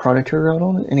didn't they put Chrono Trigger out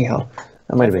on it? Anyhow,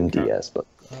 that might have been DS, but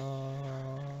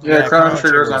yeah, Chrono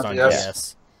Trigger's on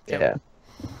DS. Yeah.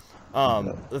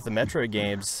 With the Metroid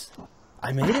games,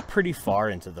 I made it pretty far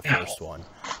into the first one.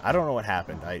 I don't know what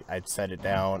happened. I set it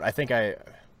down. I think I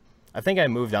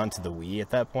moved on to the Wii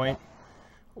at that point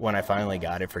when I finally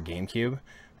got it for GameCube.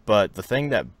 But the thing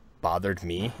that bothered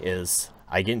me is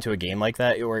I get into a game like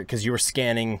that, because you were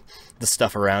scanning the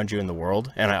stuff around you in the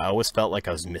world, and I always felt like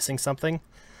I was missing something.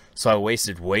 So I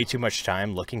wasted way too much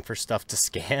time looking for stuff to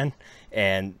scan,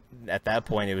 and at that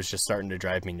point it was just starting to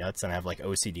drive me nuts, and I have like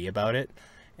OCD about it.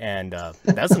 And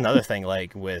that's another thing,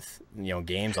 like with,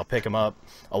 games, I'll pick them up,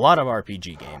 a lot of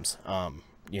RPG games,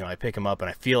 I pick them up and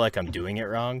I feel like I'm doing it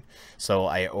wrong, so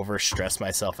I overstress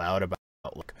myself out about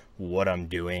like what I'm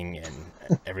doing and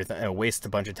everything. I waste a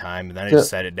bunch of time, and then I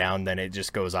just set it down, then it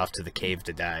just goes off to the cave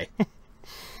to die.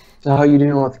 So how you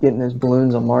doing with getting those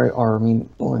balloons on Mario,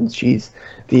 balloons, jeez,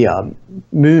 the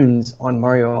moons on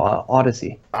Mario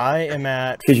Odyssey? I am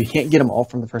at... Because you can't get them all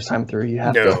from the first time through. You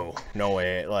have to... No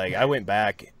way. Like, I went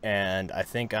back, and I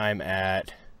think I'm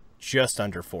at just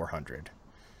under 400.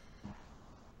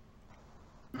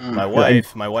 My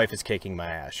wife is kicking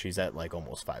my ass. She's at, like,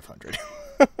 almost 500.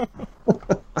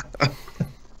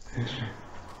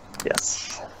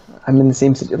 Yes. I'm in the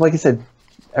same situation. Like I said,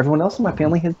 everyone else in my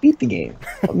family has beat the game,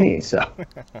 but me, so.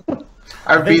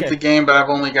 I've beat the game, but I've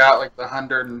only got like the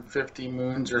 150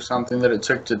 moons or something that it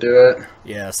took to do it.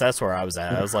 Yes, that's where I was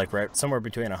at. I was like somewhere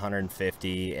between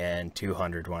 150 and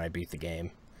 200 when I beat the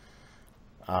game.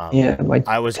 My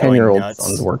I was 10-year-old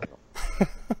son's working.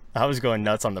 I was going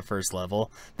nuts on the first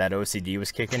level. That OCD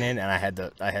was kicking in, and I had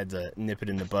to nip it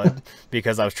in the bud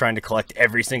because I was trying to collect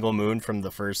every single moon from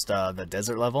the first the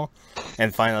desert level,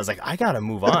 and finally I was like, I gotta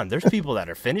move on. There's people that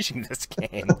are finishing this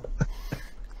game.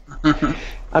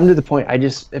 I'm to the point.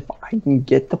 If I can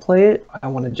get to play it, I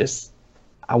want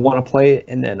to play it,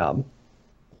 and then I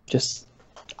just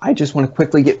want to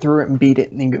quickly get through it and beat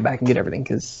it, and then go back and get everything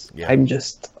because I'm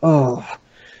just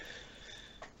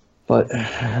But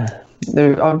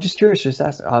I'm just curious.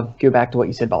 I'll go back to what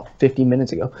you said about 15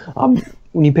 minutes ago.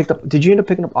 When you did you end up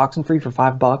picking up Oxenfree for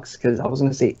 $5? Because I was going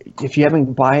to say, if you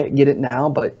haven't buy it, get it now.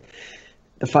 But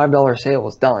the $5 sale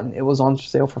was done. It was on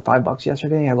sale for $5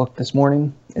 yesterday. I looked this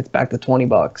morning. It's back to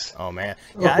 $20. Oh man,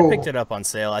 yeah, I picked it up on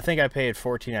sale. I think I paid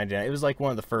 $14.99. It was like one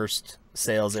of the first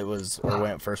sales.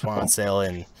 When it first went on sale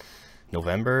in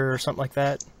November or something like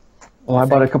that. Well, I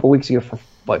bought it a couple weeks ago for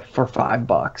 $5,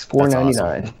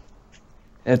 $4.99. Awesome.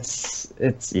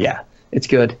 It's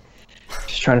good.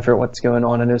 Just trying to figure out what's going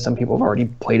on. I know some people have already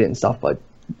played it and stuff, but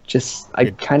I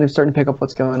kind of starting to pick up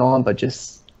what's going on, but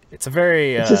it's a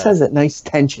very it just has that nice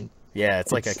tension. Yeah,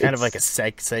 it's like a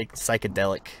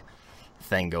psychedelic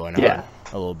thing going on a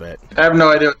little bit. I have no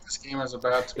idea what this game is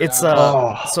about.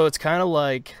 So it's kind of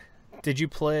like, did you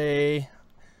play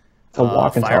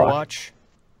Firewatch?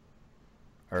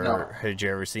 Or did you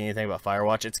ever see anything about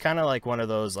Firewatch? It's kind of like one of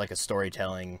those, like a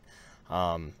storytelling.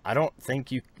 I don't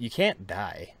think you can't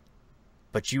die,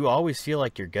 but you always feel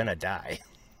like you're gonna die.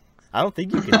 I don't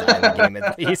think you can die in the game,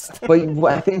 at least. But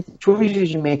I think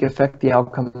choices you make affect the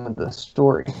outcome of the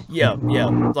story. Yeah.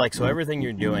 Like, so everything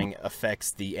you're doing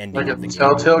affects the ending of the game.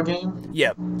 Like a Telltale game?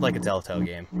 Yeah, like a Telltale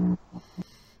game.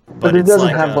 But it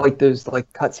doesn't have like those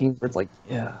like cutscenes where it's like,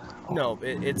 No,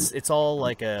 it's all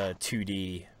like a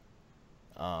 2D,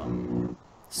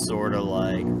 sort of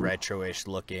like retro-ish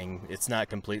looking. It's not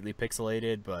completely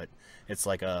pixelated, but it's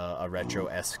like a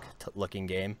retro-esque looking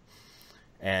game.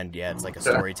 And yeah, it's like a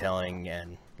storytelling,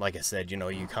 and like I said,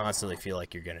 you constantly feel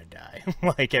like you're gonna die.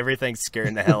 Like everything's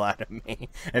scaring the hell out of me.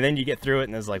 And then you get through it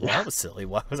and it's like, well, that was silly.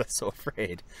 Why was I so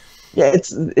afraid? Yeah,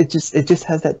 it just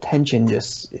has that tension.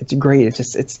 It's great.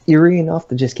 It's eerie enough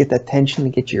to just get that tension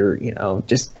to get your,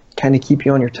 just kind of keep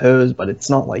you on your toes, but it's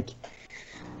not like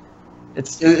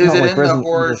Is it like in the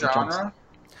horror genre?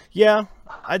 Yeah,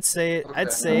 I'd say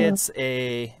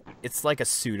it's like a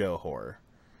pseudo horror.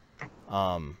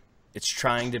 It's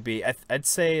trying to be. I'd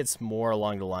say it's more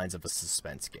along the lines of a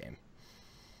suspense game.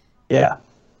 Yeah.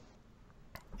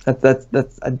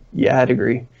 I'd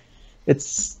agree.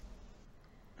 It's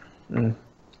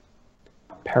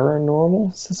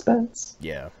paranormal suspense.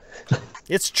 Yeah,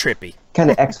 it's trippy.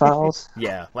 Kind of X-Files.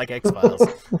 Yeah, like X-Files.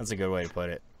 That's a good way to put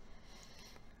it.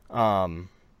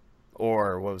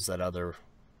 Or what was that other?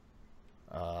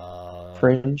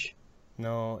 Fringe.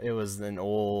 No, it was an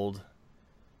old.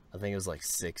 I think it was like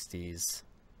 60s.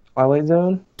 Twilight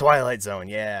Zone? Twilight Zone,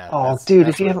 yeah. Oh, dude,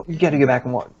 if you haven't, you gotta go back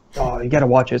and watch. Oh, you gotta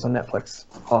watch it on Netflix.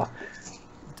 Oh.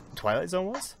 Twilight Zone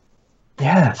was?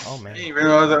 Yes. Oh, man. I didn't even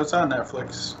realize that was on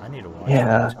Netflix. I need to watch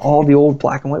it. All the old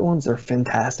black and white ones are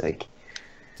fantastic.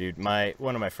 Dude,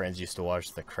 one of my friends used to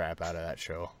watch the crap out of that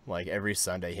show. Like, every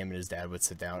Sunday, him and his dad would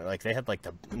sit down. Like, they had, like,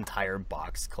 the entire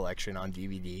box collection on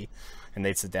DVD, and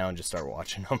they'd sit down and just start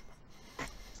watching them.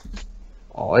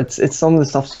 Oh, it's some of the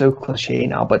stuff's so cliche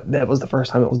now, but that was the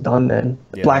first time it was done then.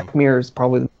 Yeah. Black Mirror is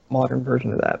probably the modern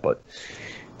version of that, but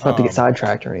it's not to get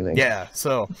sidetracked or anything. Yeah,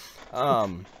 so,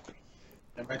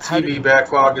 My TV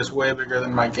backlog is way bigger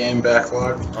than my game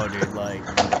backlog. Oh, dude, like,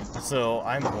 so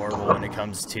I'm horrible when it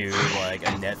comes to, like,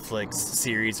 a Netflix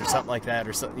series or something like that,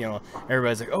 or something, you know,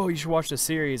 everybody's like, oh, you should watch this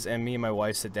series, and me and my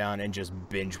wife sit down and just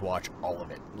binge watch all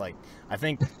of it. Like, I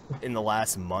think in the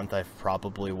last month I've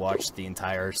probably watched the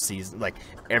entire season, like,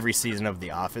 every season of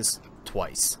The Office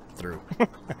twice through.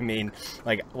 I mean,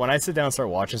 like, when I sit down and start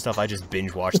watching stuff, I just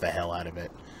binge watch the hell out of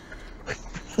it.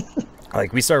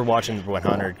 Like, we started watching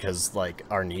 100 because, like,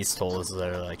 our niece told us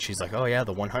that, like, she's like, oh, yeah,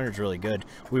 the 100's really good.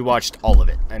 We watched all of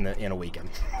it in a weekend.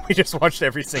 We just watched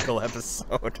every single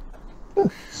episode.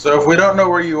 So if we don't know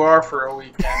where you are for a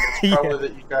weekend, it's probably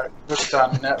that you got hooked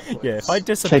on Netflix. Yeah, if I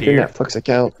disappear... Check your Netflix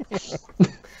account.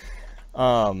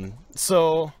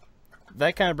 So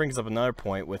that kind of brings up another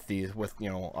point with you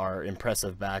know, our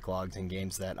impressive backlogs and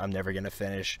games that I'm never going to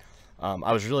finish.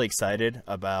 I was really excited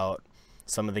about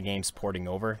some of the games porting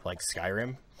over, like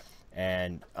Skyrim,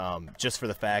 and just for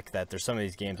the fact that there's some of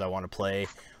these games I want to play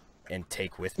and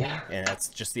take with me, and that's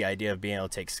just the idea of being able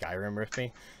to take Skyrim with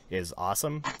me is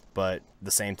awesome. But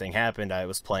the same thing happened. I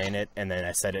was playing it and then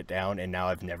I set it down, and now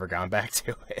I've never gone back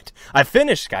to it. I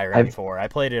finished Skyrim before. I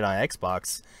played it on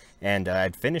Xbox and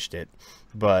I'd finished it,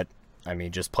 but I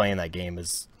mean, just playing that game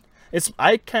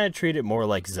I kind of treat it more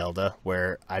like Zelda,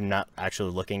 where I'm not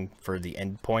actually looking for the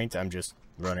end point. I'm just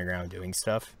running around doing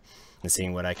stuff and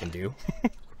seeing what I can do.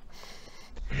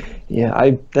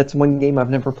 Yeah, that's one game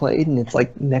I've never played, and it's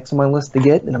like next on my list to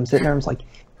get, and I'm sitting there, I'm just like,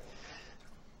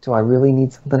 do I really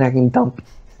need something I can dump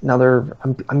another,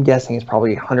 I'm guessing it's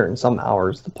probably 100 and some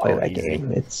hours to play that easy.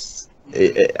 game.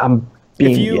 I'm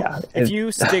being, if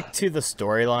you stick to the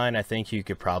storyline, I think you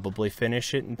could probably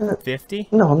finish it in 50.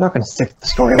 No, I'm not going to stick to the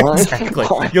storyline.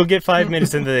 Exactly. You'll get 5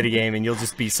 minutes into the game and you'll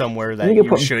just be somewhere that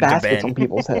you should have been. On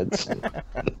people's heads.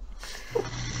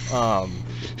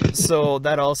 So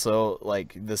that also,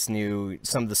 like,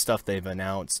 some of the stuff they've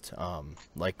announced,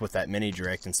 like with that mini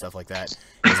direct and stuff like that,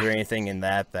 is there anything in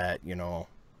that, you know,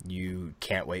 you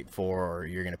can't wait for, or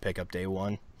you're going to pick up day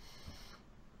one?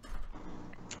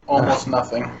 Almost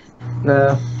nothing.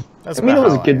 Nah. I mean, it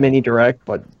was a good mini direct,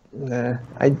 but nah.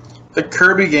 The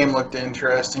Kirby game looked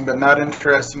interesting, but not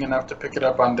interesting enough to pick it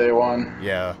up on day one.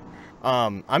 Yeah.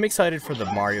 I'm excited for the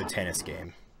Mario Tennis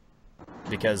game,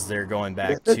 because they're going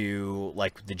back to,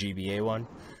 like, the GBA one.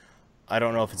 I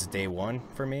don't know if it's day one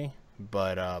for me,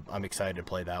 but I'm excited to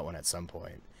play that one at some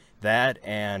point. That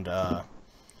and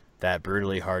that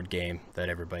brutally hard game that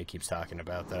everybody keeps talking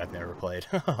about that I've never played.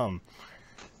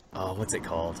 What's it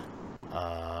called?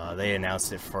 They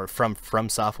announced it from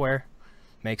Software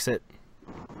makes it.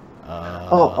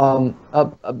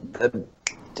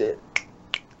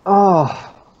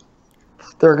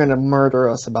 They're gonna murder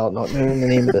us about not knowing the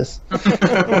name of this. Well,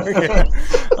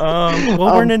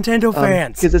 we're Nintendo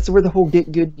fans, because it's where the whole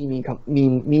 "get good"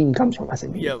 meme comes from. I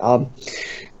said meme. Yep.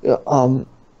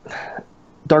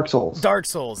 Dark Souls. Dark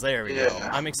Souls. There we go.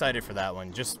 I'm excited for that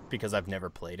one, just because I've never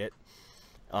played it.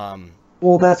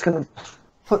 Well, that's gonna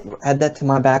add that to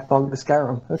my backlog to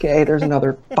Skyrim. Okay, there's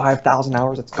another 5,000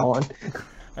 hours that's gone.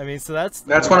 I mean, so that's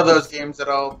one of those games that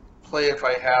I'll play if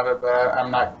I have it, but I'm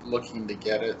not looking to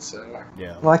get it. So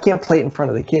yeah. Well, I can't play it in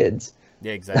front of the kids.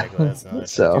 Yeah, exactly. That's not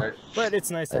so. But it's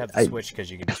nice to have the Switch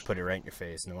because you can just put it right in your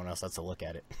face. No one else has to look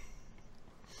at it.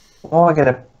 Well, I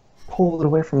gotta pull it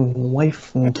away from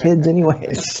wife and kids,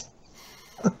 anyways.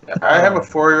 I have a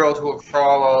 4-year-old who will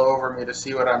crawl all over me to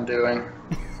see what I'm doing.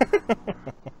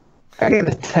 I got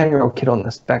a 10-year-old kid on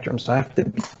the spectrum, so I have to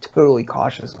be totally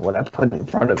cautious of what I put in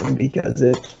front of him because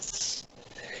it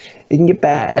can get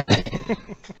bad.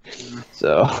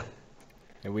 So.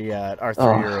 And we got our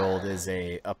 3-year-old is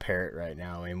a parrot right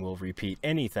now and will repeat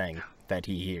anything that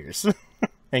he hears.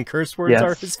 And curse words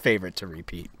are his favorite to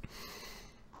repeat.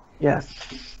 Yes,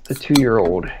 the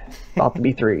 2-year-old, about to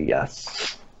be 3.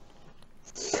 Yes.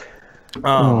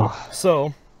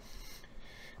 So,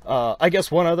 I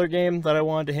guess one other game that I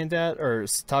wanted to hint at or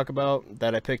talk about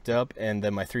that I picked up and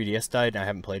then my 3DS died and I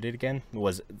haven't played it again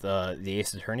was the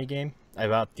Ace Attorney game. I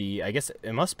guess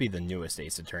it must be the newest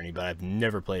Ace Attorney, but I've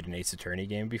never played an Ace Attorney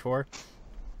game before.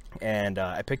 And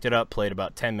I picked it up, played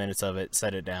about 10 minutes of it,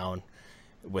 set it down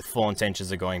with full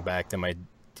intentions of going back. Then my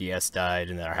DS died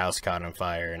and then our house caught on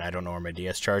fire and I don't know where my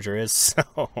DS charger is,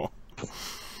 so...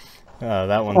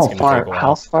 that one's gonna take a while.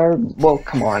 House fire? Well,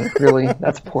 come on, really?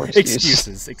 That's a poor excuse.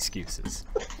 Excuses.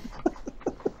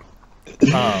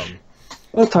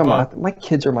 My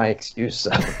kids are my excuse.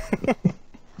 So.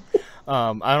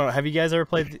 I don't know. Have you guys ever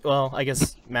played? Well, I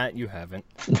guess Matt, you haven't.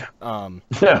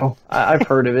 No, I've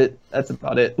heard of it. That's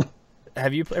about it.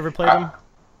 Have you ever played them,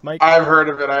 Mike? I've heard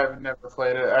of it. I've never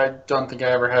played it. I don't think I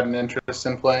ever had an interest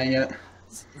in playing it.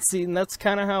 See, and that's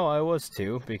kind of how I was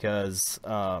too, because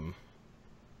I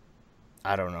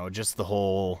don't know, just the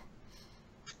whole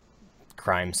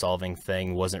crime-solving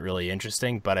thing wasn't really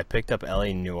interesting. But I picked up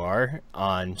LA Noire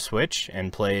on Switch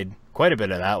and played quite a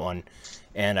bit of that one,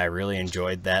 and I really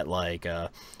enjoyed that. Like,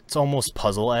 it's almost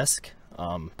puzzle-esque,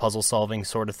 puzzle-solving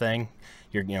sort of thing.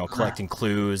 You're, collecting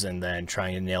clues and then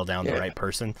trying to nail down the right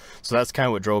person. So that's kind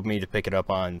of what drove me to pick it up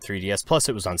on 3DS. Plus,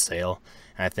 it was on sale.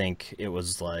 And I think it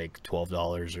was like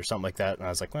 $12 or something like that. And I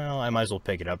was like, well, I might as well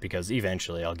pick it up because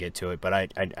eventually I'll get to it. But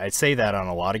I say that on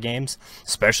a lot of games,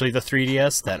 especially the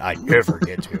 3DS, that I never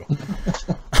get to.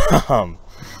 You want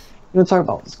to talk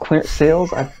about clearance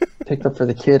sales? I picked up for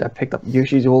the kid. I picked up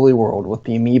Yoshi's Woolly World with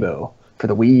the amiibo for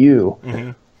the Wii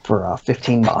U for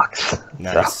 $15.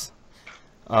 Nice. So.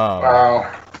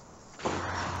 Wow.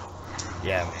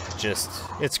 Yeah, man,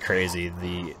 it's crazy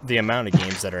the amount of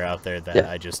games that are out there that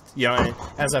I just,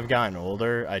 as I've gotten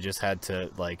older, I just had to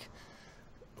like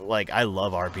I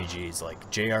love RPGs,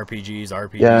 like JRPGs,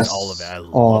 RPGs, all of it. I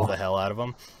love the hell out of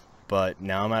them. But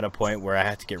now I'm at a point where I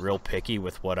have to get real picky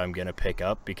with what I'm going to pick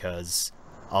up, because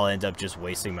I'll end up just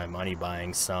wasting my money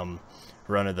buying some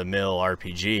run-of-the-mill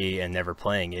RPG and never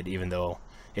playing it, even though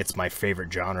it's my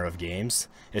favorite genre of games.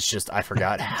 It's just I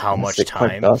forgot how much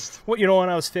time. Well, when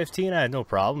I was 15, I had no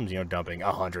problems, dumping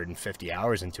 150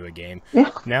 hours into a game.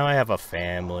 Yeah. Now I have a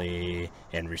family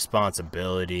and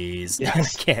responsibilities, and I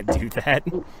can't do that.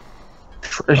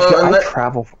 I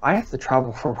travel. I have to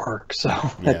travel for work, so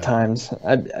at times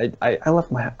I left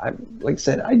my. Like I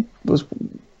said,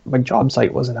 my job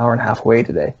site was an hour and a half away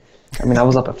today. I mean, I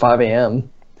was up at 5 a.m.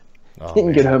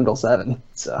 Didn't get home till 7.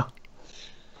 So.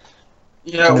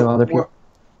 Other people.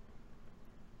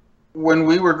 When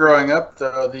we were growing up,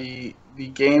 though, the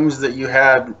games that you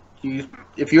had,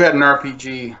 if you had an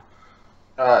RPG,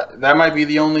 that might be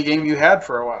the only game you had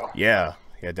for a while. Yeah,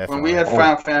 definitely. When we had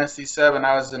Final Fantasy VII,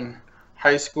 I was in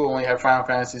high school and we had Final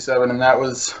Fantasy VII, and that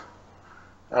was.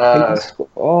 I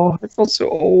felt so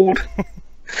old.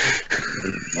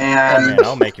 And man,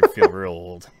 I'll make you feel real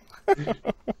old.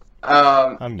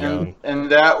 I'm young,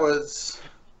 and that was.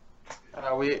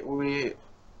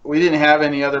 We didn't have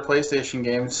any other PlayStation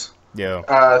games.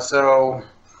 Yeah. So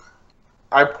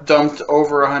I dumped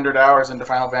over 100 hours into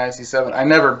Final Fantasy VII. I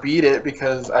never beat it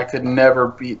because I could never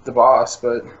beat the boss,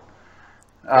 but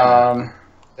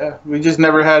we just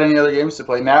never had any other games to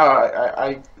play.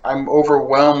 Now I'm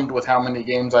overwhelmed with how many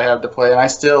games I have to play, and I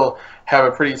still have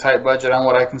a pretty tight budget on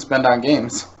what I can spend on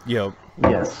games. Yep.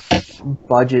 Yes.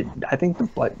 Budget. I think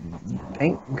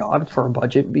thank God for a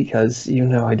budget, because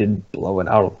I did blow it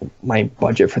out of my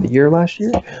budget for the year last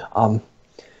year.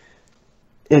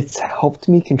 It's helped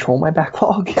me control my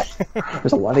backlog.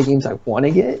 There's a lot of games I want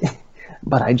to get,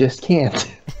 but I just can't.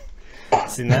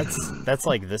 See, that's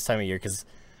like this time of year, because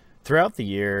throughout the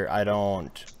year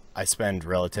I spend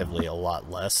relatively a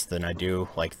lot less than I do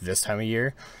like this time of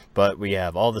year. But we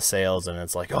have all the sales, and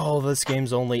it's like, oh, this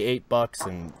game's only $8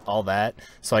 and all that.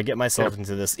 So I get myself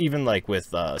into this, even like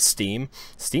with Steam.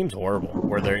 Steam's horrible,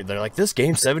 where they're like, this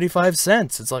game's 75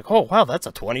 cents. It's like, oh wow, that's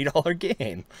a $20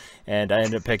 game, and I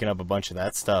end up picking up a bunch of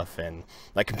that stuff. And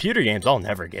like computer games, I'll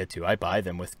never get to. I buy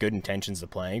them with good intentions of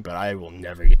playing, but I will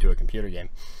never get to a computer game.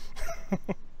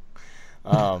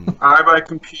 I buy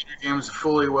computer games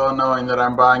fully well knowing that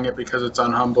I'm buying it because it's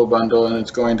on Humble Bundle and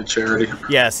it's going to charity.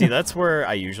 Yeah, see, that's where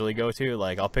I usually go to.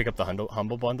 Like, I'll pick up the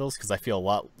Humble Bundles because I feel a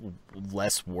lot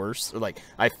less worse. Or, like,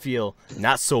 I feel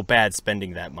not so bad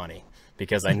spending that money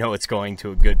because I know it's going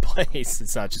to a good place.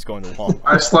 It's not just going to Walmart.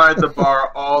 I slide the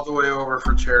bar all the way over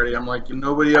for charity. I'm like,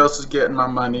 nobody else is getting my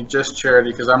money, just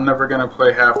charity, because I'm never going to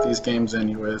play half these games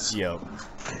anyways. Yep.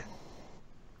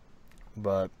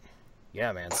 But,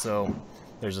 yeah, man, so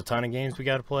there's a ton of games we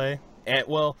got to play. And,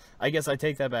 well, I guess I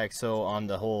take that back. So on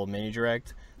the whole mini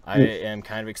direct, I am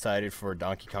kind of excited for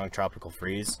Donkey Kong Tropical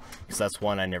Freeze, because that's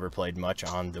one I never played much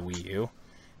on the Wii U.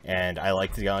 And I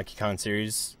like the Donkey Kong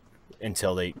series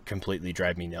until they completely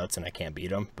drive me nuts and I can't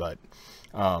beat them. But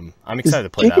I'm excited to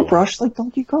play that one. Jacob Rush like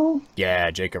Donkey Kong?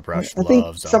 Yeah, Jacob Rush I think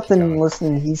loves something Donkey Kong.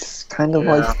 Listening, he's kind of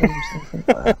like him or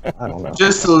something. I don't know.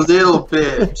 Just a little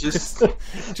bit. Just a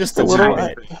little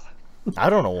bit.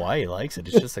 I don't know why he likes it.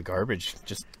 It's just a garbage.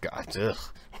 Just God, ugh.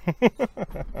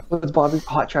 It's Bobby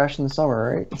hot trash in the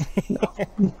summer, right?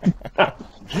 No.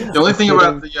 The only thing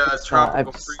about the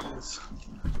Tropical Freeze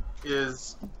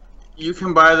is you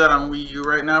can buy that on Wii U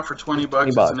right now for $20.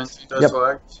 It's an Nintendo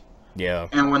Select. Yeah.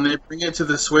 And when they bring it to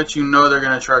the Switch, you know they're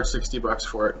going to charge $60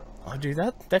 for it. Oh, dude,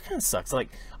 that kind of sucks. Like,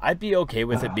 I'd be okay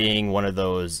with it being one of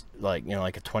those, like,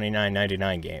 like a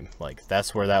 $29.99 game. Like,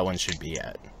 that's where that one should be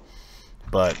at.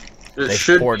 but It they've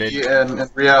should ported. be, and in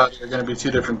reality, they're going to be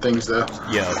two different things, though.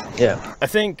 Yeah, Yeah. I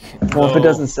think. Well, if it though-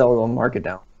 doesn't sell, they'll mark it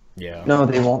down. Yeah. No,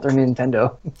 they won't. They're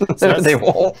Nintendo. that's- They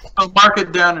won't. I'll mark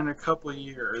it down in a couple of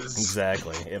years.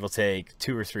 Exactly. It'll take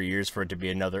 2 or 3 years for it to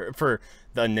be for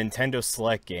the Nintendo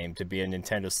Select game to be a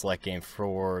Nintendo Select game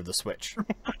for the Switch.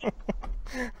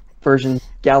 Version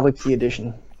Galaxy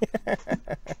Edition.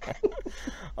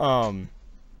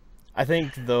 I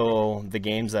think though the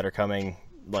games that are coming,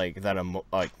 like that I'm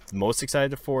most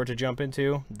excited for to jump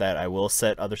into, that I will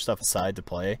set other stuff aside to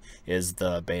play, is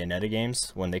the Bayonetta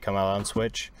games when they come out on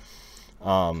Switch.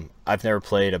 I've never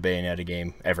played a Bayonetta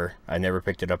game ever. I never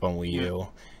picked it up on Wii U,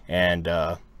 and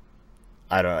I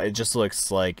don't know. It just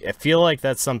looks like I feel like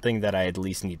that's something that I at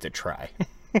least need to try.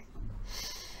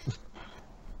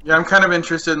 Yeah, I'm kind of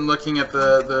interested in looking at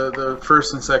the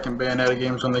first and second Bayonetta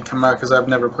games when they come out, because I've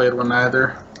never played one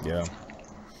either. Yeah.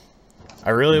 I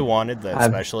really wanted that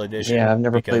special edition. Yeah, I've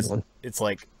never because played one. It's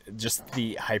like just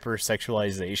the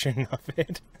hypersexualization of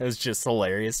it is just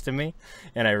hilarious to me,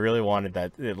 and I really wanted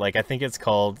that. Like, I think it's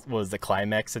called the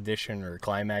Climax Edition or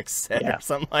Climax Set or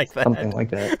something like that. Something like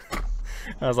that.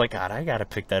 I was like, God, I gotta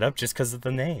pick that up just because of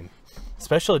the name.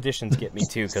 Special editions get me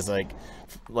too, because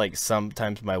like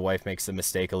sometimes my wife makes the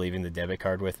mistake of leaving the debit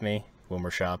card with me when we're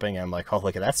shopping. And I'm like, oh,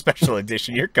 look at that special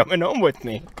edition! You're coming home with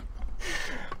me.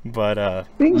 But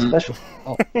Being special.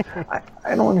 Oh,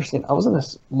 I don't understand. I was in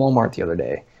this Walmart the other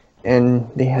day, and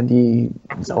they had the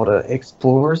Zelda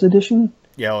Explorers Edition.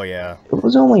 yeah, oh yeah, It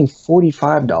was only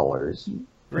 $45.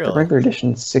 really. The regular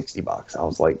edition, $60. I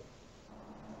was like,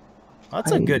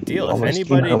 That's a good deal. If almost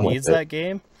anybody came home with needs it. that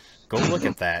game, go look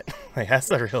at that. Like, that's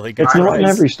a really good it's not in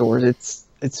price. every store. It's.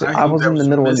 I was in the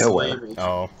middle of nowhere.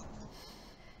 Oh,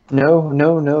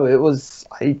 No. It was.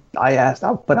 I asked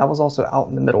out, but I was also out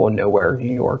in the middle of nowhere,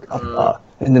 New York,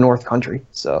 in the North Country.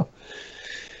 So.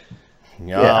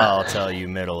 yeah, Yeah. I'll tell you,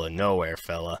 middle of nowhere,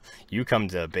 fella. You come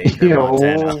to Baker, Yo.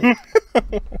 Montana.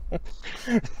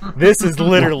 This is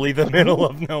literally the middle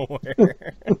of nowhere.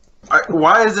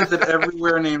 Why is it that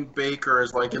everywhere named Baker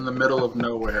is like in the middle of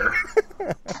nowhere?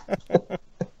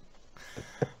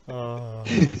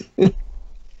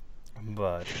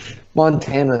 But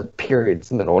Montana, period, is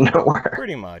the middle of nowhere.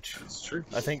 pretty much, That's true.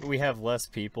 I think we have less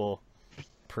people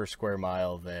per square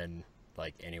mile than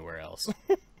like anywhere else.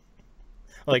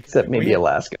 Like Except maybe we-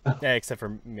 Alaska. Yeah, except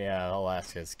for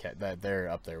Alaska's that they're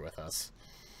up there with us.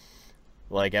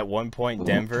 Like at one point,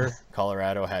 Denver,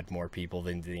 Colorado had more people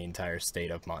than the entire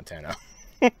state of Montana.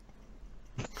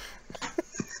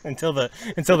 until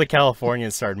the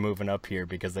Californians started moving up here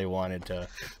because they wanted to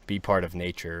be part of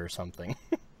nature or something.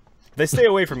 They stay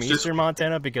away from eastern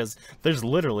Montana because there's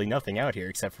literally nothing out here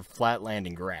except for flat land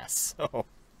and grass.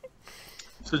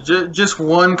 So just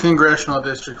one congressional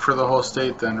district for the whole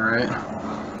state, then, right?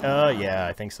 Yeah,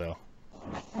 I think so.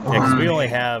 Yeah, 'cause we only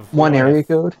have One area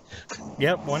code.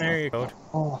 Yep, one area code.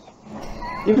 Oh.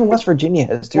 Even West Virginia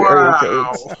has two area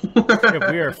codes.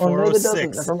 Yep, we are Oh, no, it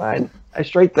doesn't. 406. Never mind. I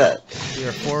straight that. We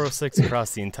are 406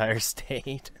 across the entire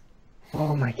state.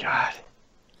 Oh my god.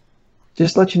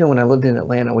 Just to let you know, when I lived in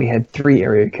Atlanta, we had 3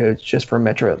 area codes just for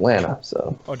Metro Atlanta.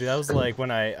 So. Oh, dude, that was like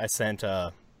when I sent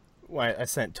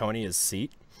Tony his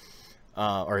seat,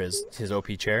 or his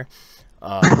OP chair.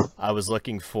 I was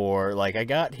looking for, like, I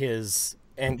got his,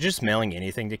 and just mailing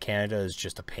anything to Canada is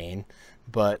just a pain.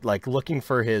 But like looking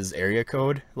for his area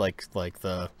code, like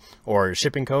or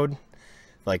shipping code,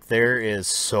 like there is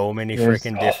so many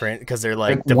freaking different, because they're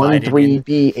like divided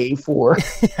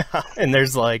 13BA4. yeah, and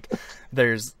there's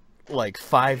like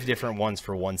 5 different ones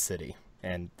for one city,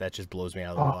 and that just blows me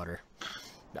out of the water.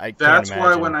 That's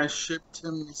why when I shipped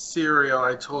him the cereal,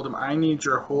 I told him, I need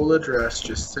your whole address.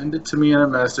 Just send it to me in a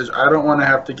message. I don't want to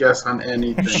have to guess on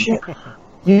anything.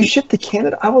 You shipped to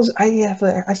Canada?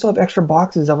 I still have extra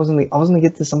boxes. I was gonna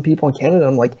get to some people in Canada.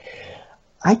 I'm like,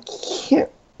 I can't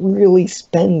really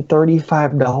spend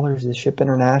 $35 to ship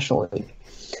internationally,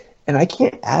 and I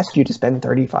can't ask you to spend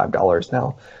 $35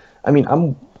 now. I mean,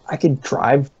 I could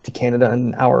drive to Canada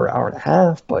in an hour and a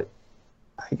half, but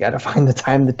I gotta find the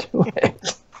time to do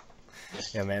it.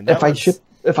 Yeah, man. If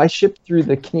I ship through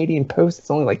the Canadian Post, it's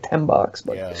only like $10.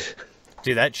 But yeah.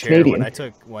 Dude, that chair, Canadian.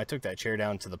 when I took that chair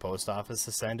down to the post office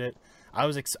to send it, I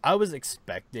was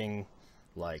expecting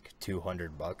like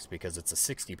 $200 because it's a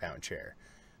 60-pound chair,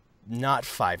 not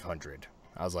 500.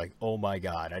 I was like, oh my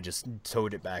god! I just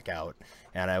towed it back out,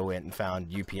 and I went and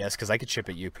found UPS, because I could ship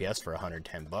at UPS for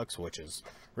 $110, which is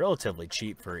relatively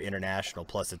cheap for international.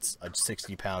 Plus, it's a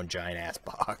 60-pound giant ass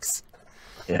box.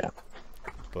 yeah.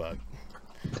 But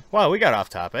Wow, we got off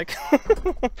topic.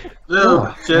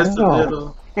 No, just a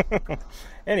little.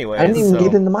 Anyway, I didn't even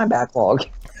get into my backlog.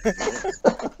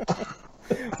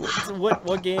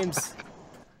 what games?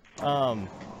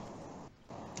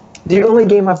 The only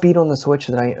game I beat on the Switch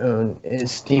that I own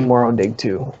is Steam World Dig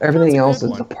 2. Everything else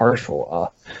is a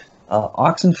partial.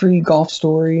 Oxenfree, Golf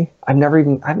Story. I've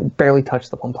barely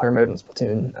touched the one-player mode in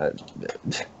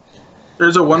Splatoon.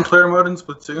 There's a one-player mode in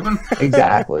Splatoon?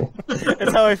 Exactly.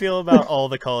 That's how I feel about all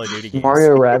the Call of Duty games.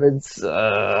 Mario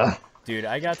Rabbids. Dude,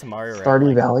 I got to Mario Rabbids.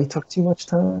 Stardew Valley took too much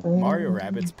time. Mario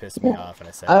Rabbids pissed me off, and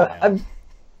I said,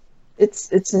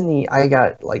 It's in the... I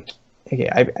got, like... Okay,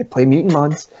 I play Mutant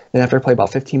Mods, and after I play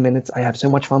about 15 minutes, I have so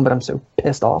much fun, but I'm so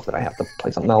pissed off that I have to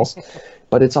play something else.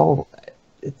 But it's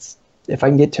if I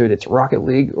can get to it, it's Rocket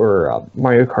League or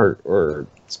Mario Kart or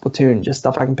Splatoon, just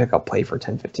stuff I can pick up, play for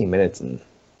 10, 15 minutes, and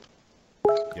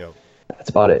that's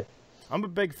about it. I'm a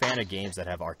big fan of games that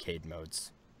have arcade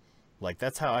modes. Like,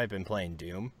 that's how I've been playing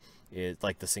Doom. It's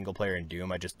like the single player in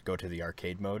Doom, I just go to the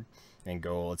arcade mode and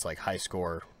go, it's like high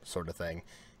score sort of thing.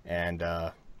 And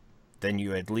then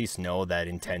you at least know that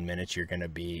in 10 minutes you're going to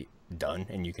be done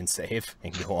and you can save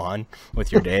and go on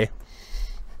with your day.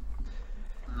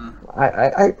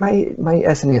 My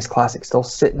SNES Classic's still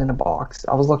sitting in a box.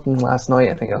 I was looking last night,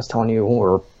 I think I was telling you when we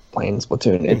were playing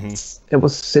Splatoon. It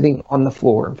was sitting on the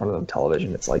floor in front of the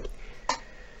television. It's like,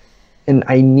 and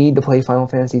I need to play Final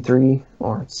Fantasy 3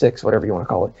 or 6, whatever you want to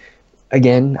call it.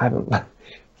 Again,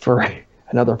 for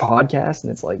another podcast,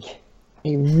 and it's like,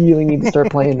 I really need to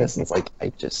start playing this, and it's like, I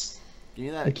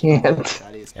can't.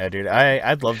 Yeah, dude,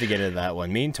 I'd love to get into that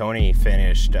one. Me and Tony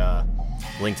finished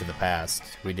Link to the Past.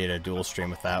 We did a dual stream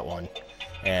with that one,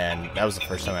 and that was the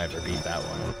first time I ever beat that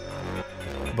one.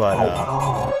 But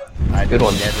I never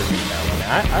beat that one.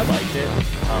 I liked it,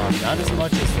 not as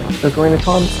much as Ocarina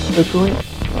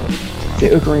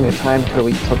of Time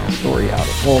totally took the story out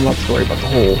of, well, not the story, but the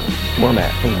whole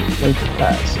format from Link to the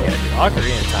Past. So. Yeah, dude,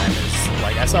 Ocarina of Time is,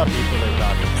 like, I saw people that were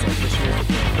talking like this year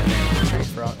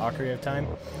for Ocarina of Time,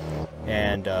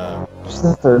 and it's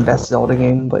not the best Zelda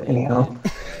game, but anyhow.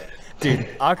 Dude,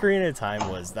 Ocarina of Time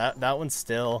was that one's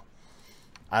still,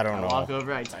 I don't know. Walk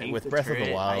over, I take with the Breath turret, of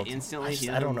the Wild,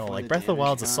 I don't know. Like, Breath of the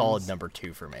Wild's a solid number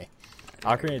 2 for me.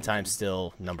 Ocarina of Time's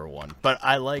still number 1, but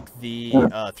I like the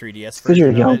 3DS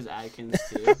version of it.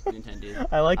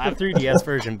 I like the 3DS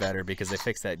version better because they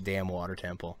fixed that damn water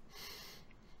temple.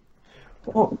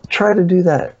 Well, try to do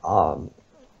that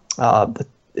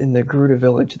in the Gerudo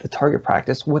Village, the target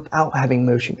practice, without having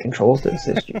motion controls to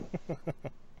assist you.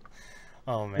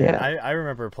 Oh man, yeah. I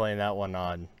remember playing that one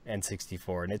on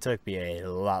N64, and it took me a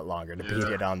lot longer to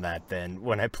beat it on that than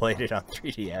when I played it on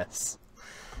 3DS.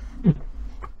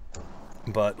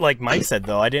 But like Mike said,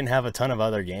 though, I didn't have a ton of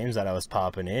other games that I was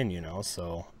popping in, you know,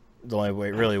 so the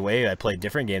only way I played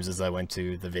different games is I went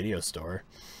to the video store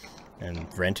and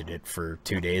rented it for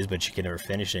 2 days, but you can never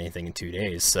finish anything in 2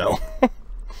 days, so...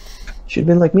 Should've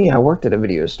been like me, I worked at a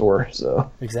video store,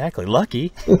 so... Exactly,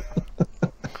 lucky.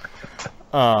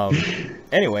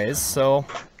 Anyways, so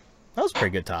that was a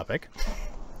pretty good topic.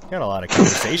 Got a lot of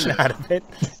conversation out of it.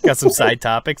 Got some side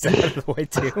topics out of the way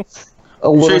too. A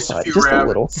little side, just a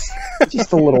little.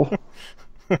 Just a little.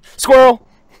 Squirrel!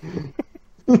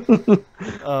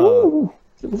 Ooh,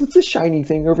 what's this shiny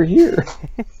thing over here?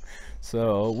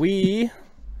 So we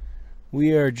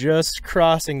are just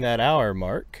crossing that hour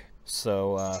mark.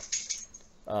 So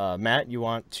Matt, you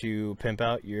want to pimp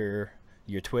out your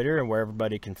Twitter and where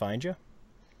everybody can find you?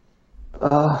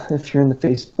 If you're in the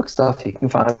Facebook stuff, you can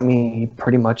find me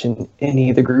pretty much in any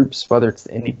of the groups, whether it's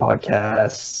the indie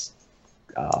podcasts.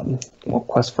 Well,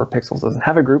 Quest for Pixels doesn't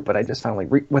have a group, but I just found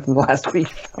within the last week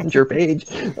found your page.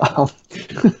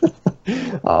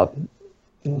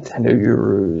 Nintendo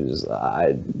Gurus,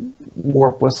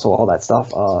 Warp Whistle, all that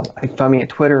stuff. I can find me at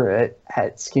Twitter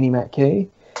at SkinnyMattK,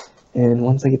 and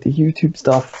once I get the YouTube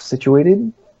stuff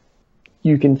situated,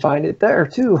 you can find it there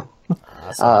too.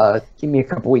 Awesome. Give me a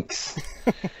couple weeks.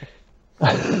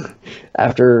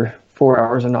 After 4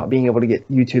 hours of not being able to get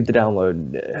YouTube to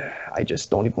download, I just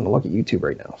don't even want to look at YouTube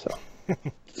right now. So.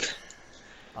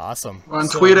 Awesome. Well,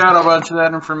 tweet out a bunch of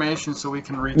that information so we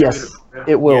can retweet it. Yes,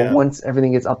 it will. Yeah. Once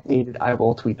everything gets updated, I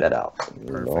will tweet that out.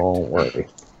 Perfect. Don't worry.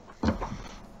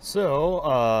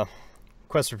 So,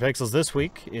 Quest for Pixels this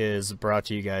week is brought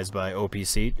to you guys by OP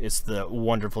Seat. It's the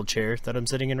wonderful chair that I'm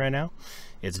sitting in right now.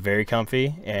 It's very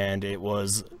comfy, and it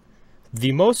was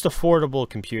the most affordable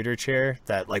computer chair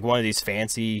that, like, one of these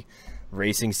fancy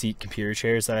racing seat computer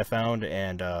chairs that I found,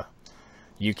 and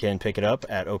you can pick it up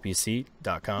at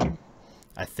opseat.com.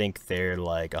 I think they're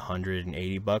like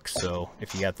 $180. So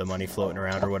if you got the money floating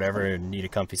around or whatever and need a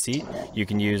comfy seat, you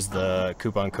can use the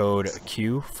coupon code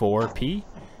Q4P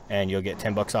and you'll get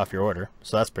 $10 off your order.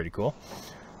 So that's pretty cool.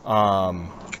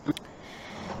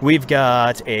 We've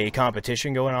got a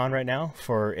competition going on right now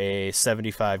for a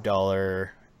 $75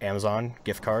 Amazon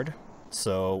gift card.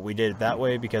 So we did it that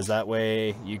way because that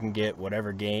way you can get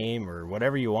whatever game or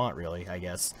whatever you want, really, I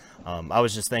guess. I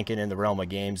was just thinking in the realm of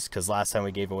games, because last time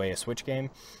we gave away a Switch game.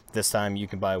 This time you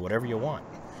can buy whatever you want.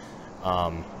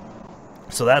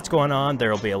 So that's going on.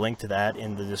 There will be a link to that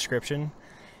in the description.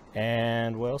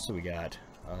 And what else do we got?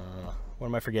 What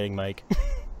am I forgetting, Mike?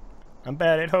 I'm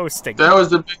bad at hosting. That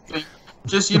was the big thing.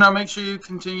 Just, make sure you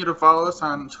continue to follow us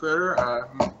on Twitter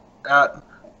at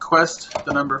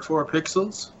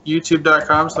Quest4Pixels,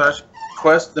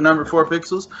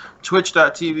 YouTube.com/Quest4Pixels,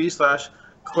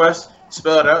 Twitch.tv/Quest,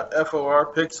 spell it out,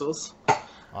 FOR Pixels.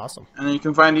 Awesome. And then you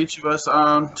can find each of us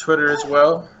on Twitter as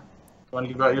well. You want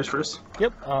to give out yours first?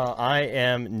 Yep. I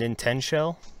am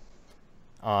Nintenshell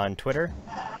on Twitter,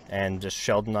 and just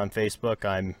Sheldon on Facebook.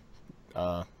 I'm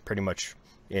pretty much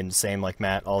in the same like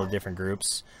Matt, all the different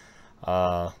groups.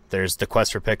 There's the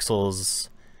Quest for Pixels.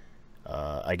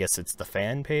 I guess it's the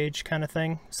fan page kind of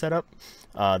thing set up.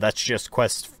 That's just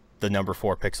Quest the number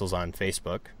 4 Pixels on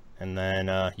Facebook. And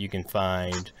then you can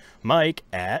find Mike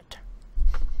at...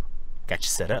 Got you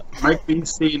set up. Mike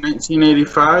BC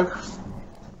 1985.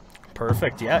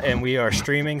 Perfect, yeah. And we are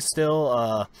streaming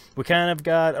still. We kind of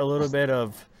got a little bit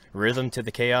of rhythm to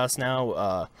the chaos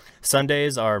now.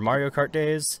 Sundays are Mario Kart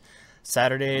days.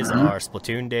 Saturdays are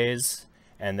Splatoon days.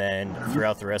 And then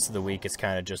throughout the rest of the week, it's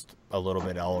kind of just a little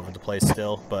bit all over the place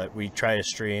still. But we try to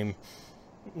stream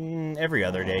every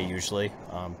other day usually,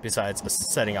 besides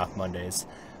setting off Mondays.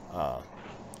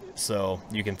 So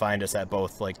you can find us at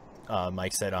both, like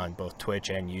Mike said, on both Twitch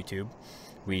and YouTube.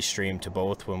 We stream to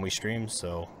both when we stream,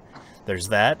 so there's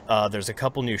that. There's a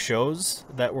couple new shows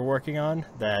that we're working on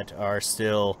that are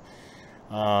still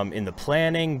in the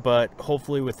planning, but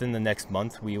hopefully within the next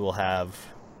month we will have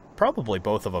probably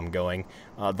both of them going.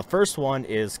 The first one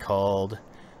is called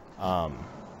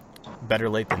Better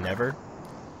Late Than Never.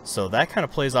 So that kind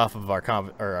of plays off of our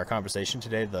conversation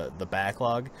today, the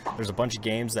backlog. There's a bunch of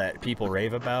games that people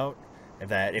rave about,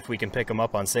 that if we can pick them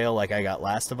up on sale, like I got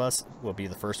Last of Us, will be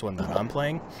the first one that I'm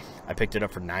playing. I picked it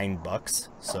up for $9,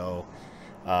 so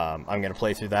I'm going to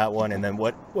play through that one. And then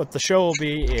what the show will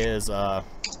be is,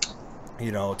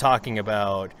 talking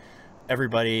about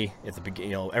everybody at the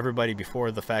beginning, everybody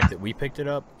before the fact that we picked it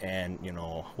up, and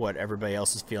what everybody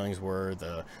else's feelings were,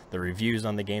 the reviews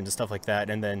on the games and stuff like that,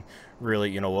 and then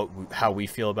really how we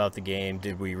feel about the game.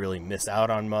 Did we really miss out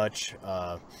on much?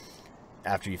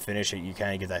 After you finish it, you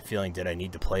kind of get that feeling, did I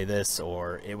need to play this,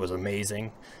 or it was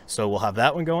amazing. So we'll have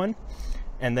that one going.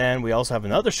 And then we also have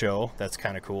another show that's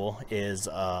kind of cool, is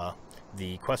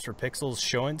the Quest for Pixels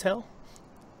show and tell.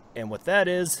 And what that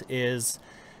is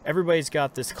everybody's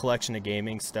got this collection of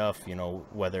gaming stuff,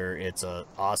 whether it's a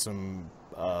awesome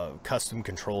custom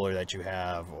controller that you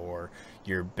have, or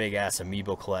your big ass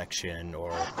amiibo collection,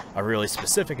 or a really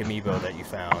specific amiibo that you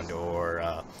found,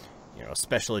 or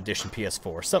special edition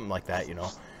PS4, something like that.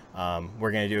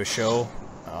 We're gonna do a show.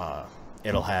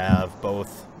 It'll have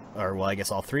both, or well, I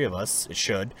guess all three of us.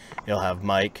 It'll have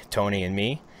Mike, Tony, and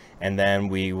me, and then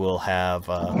we will have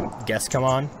guests come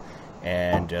on.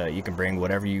 And you can bring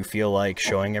whatever you feel like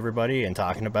showing everybody and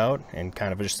talking about, and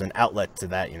kind of just an outlet to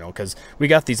that, because we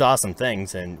got these awesome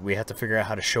things and we have to figure out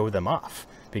how to show them off,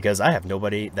 because I have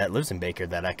nobody that lives in Baker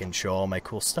that I can show all my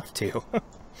cool stuff to.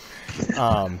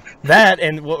 That,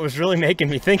 and what was really making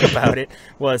me think about it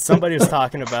was somebody was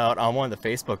talking about on one of the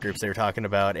Facebook groups, they were talking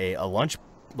about a lunch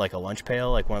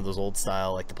pail, like one of those old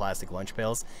style, like the plastic lunch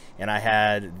pails, and I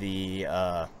had the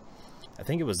I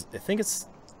think it's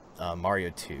Mario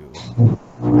 2,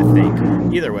 I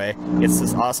think. Either way, it's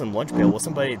this awesome lunch pail. Well,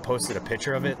 somebody had posted a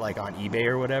picture of it, like on eBay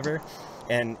or whatever,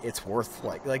 and it's worth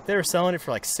like they were selling it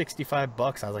for like $65. I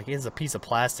was like, it's a piece of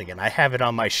plastic, and I have it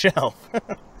on my shelf.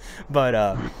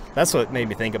 But that's what made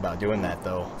me think about doing that,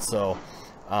 though. So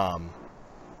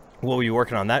we'll be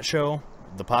working on that show.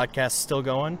 The podcast is still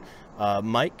going.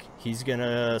 Mike, he's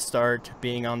gonna start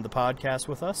being on the podcast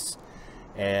with us,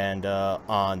 and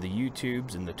on the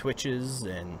YouTubes and the Twitches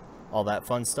and all that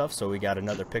fun stuff. So we got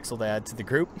another pixel to add to the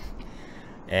group.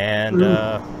 And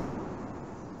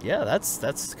yeah,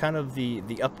 that's kind of the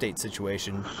update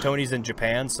situation. Tony's in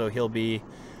Japan, so he'll be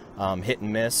hit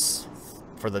and miss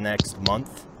for the next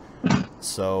month.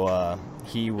 So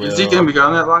he will. Is he going to be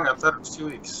gone that long? I thought it was 2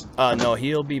 weeks. No,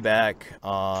 he'll be back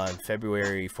on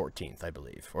February 14th, I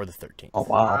believe, or the 13th. Oh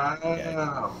wow!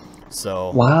 Yeah.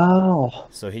 So Wow.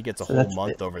 So he gets a So whole that's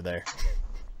month it. over there.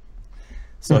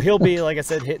 So he'll be, like I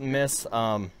said, hit and miss.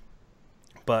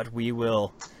 But me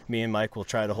and Mike will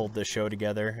try to hold this show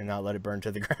together and not let it burn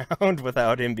to the ground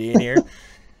without him being here.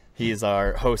 He's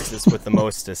our hostess with the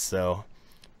mostest, so,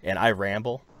 and I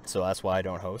ramble, so that's why I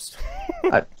don't host.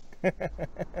 I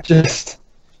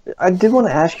did want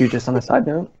to ask you, just on a side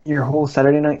note, your whole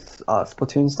Saturday night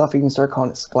Splatoon stuff, you can start calling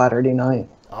it Splatterday Night.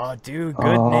 Oh, dude, good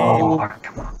name.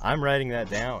 Come on. I'm writing that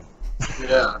down.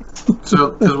 Yeah.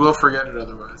 So, because we'll forget it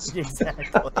otherwise.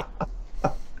 Exactly.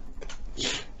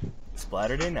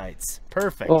 Splatterday Nights.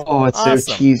 Perfect. Oh, it's Awesome.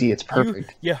 so cheesy. It's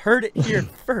perfect. You heard it here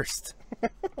first.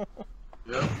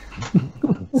 Yeah.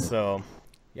 So,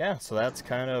 yeah, so that's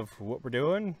kind of what we're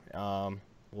doing.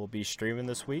 We'll be streaming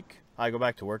this week. I go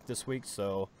back to work this week,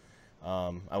 so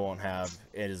I won't have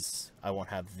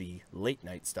the late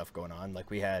night stuff going on. Like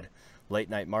we had late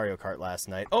night Mario Kart last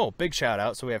night. Oh, big shout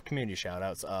out! So we have community shout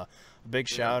outs. Big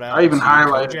shout out. I even to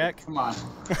highlighted Kojak. it. Come on.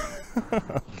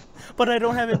 But I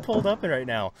don't have it pulled up right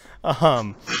now.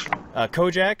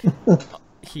 Kojak,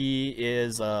 he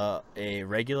is a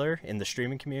regular in the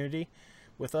streaming community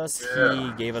with us. Yeah.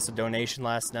 He gave us a donation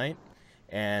last night,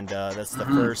 and that's the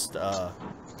first,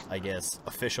 I guess,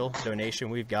 official donation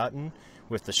we've gotten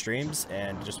with the streams,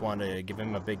 and just wanted to give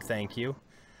him a big thank you.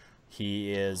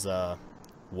 He is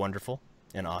wonderful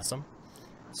and awesome.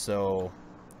 So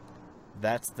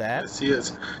that's that. Yes, he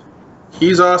is.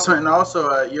 He's awesome, and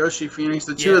also Yoshi Phoenix.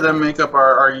 The two of them make up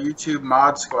our YouTube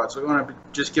mod squad. So we want to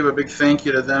just give a big thank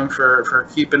you to them for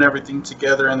keeping everything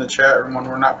together in the chat room when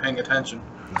we're not paying attention.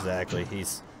 Exactly.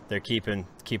 They're keeping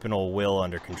old Will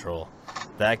under control.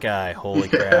 That guy, holy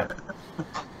crap.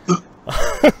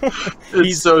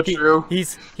 It's so true.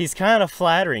 He's kind of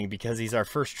flattering because he's our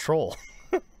first troll.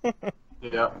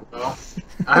 Yeah. Well,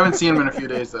 I haven't seen him in a few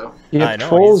days though. You I have know,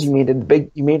 trolls. You made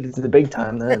it to the big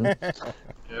time then.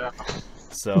 Yeah.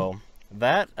 So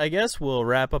that, I guess, will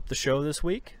wrap up the show this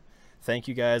week. Thank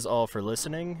you guys all for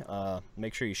listening.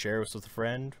 Make sure you share us with a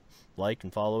friend, like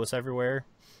and follow us everywhere.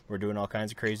 We're doing all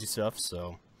kinds of crazy stuff.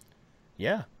 So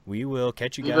yeah, we will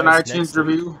catch you guys Leave an next iTunes week.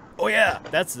 review. Oh yeah,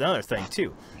 that's another thing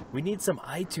too. We need some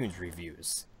iTunes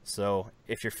reviews. So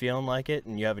if you're feeling like it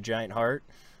and you have a giant heart,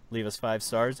 leave us 5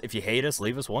 stars. If you hate us,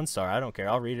 leave us 1 star. I don't care.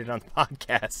 I'll read it on the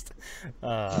podcast.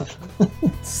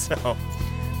 So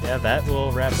yeah, that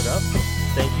will wrap it up.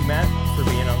 Thank you, Matt, for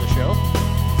being on the show.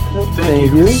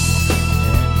 Thank you.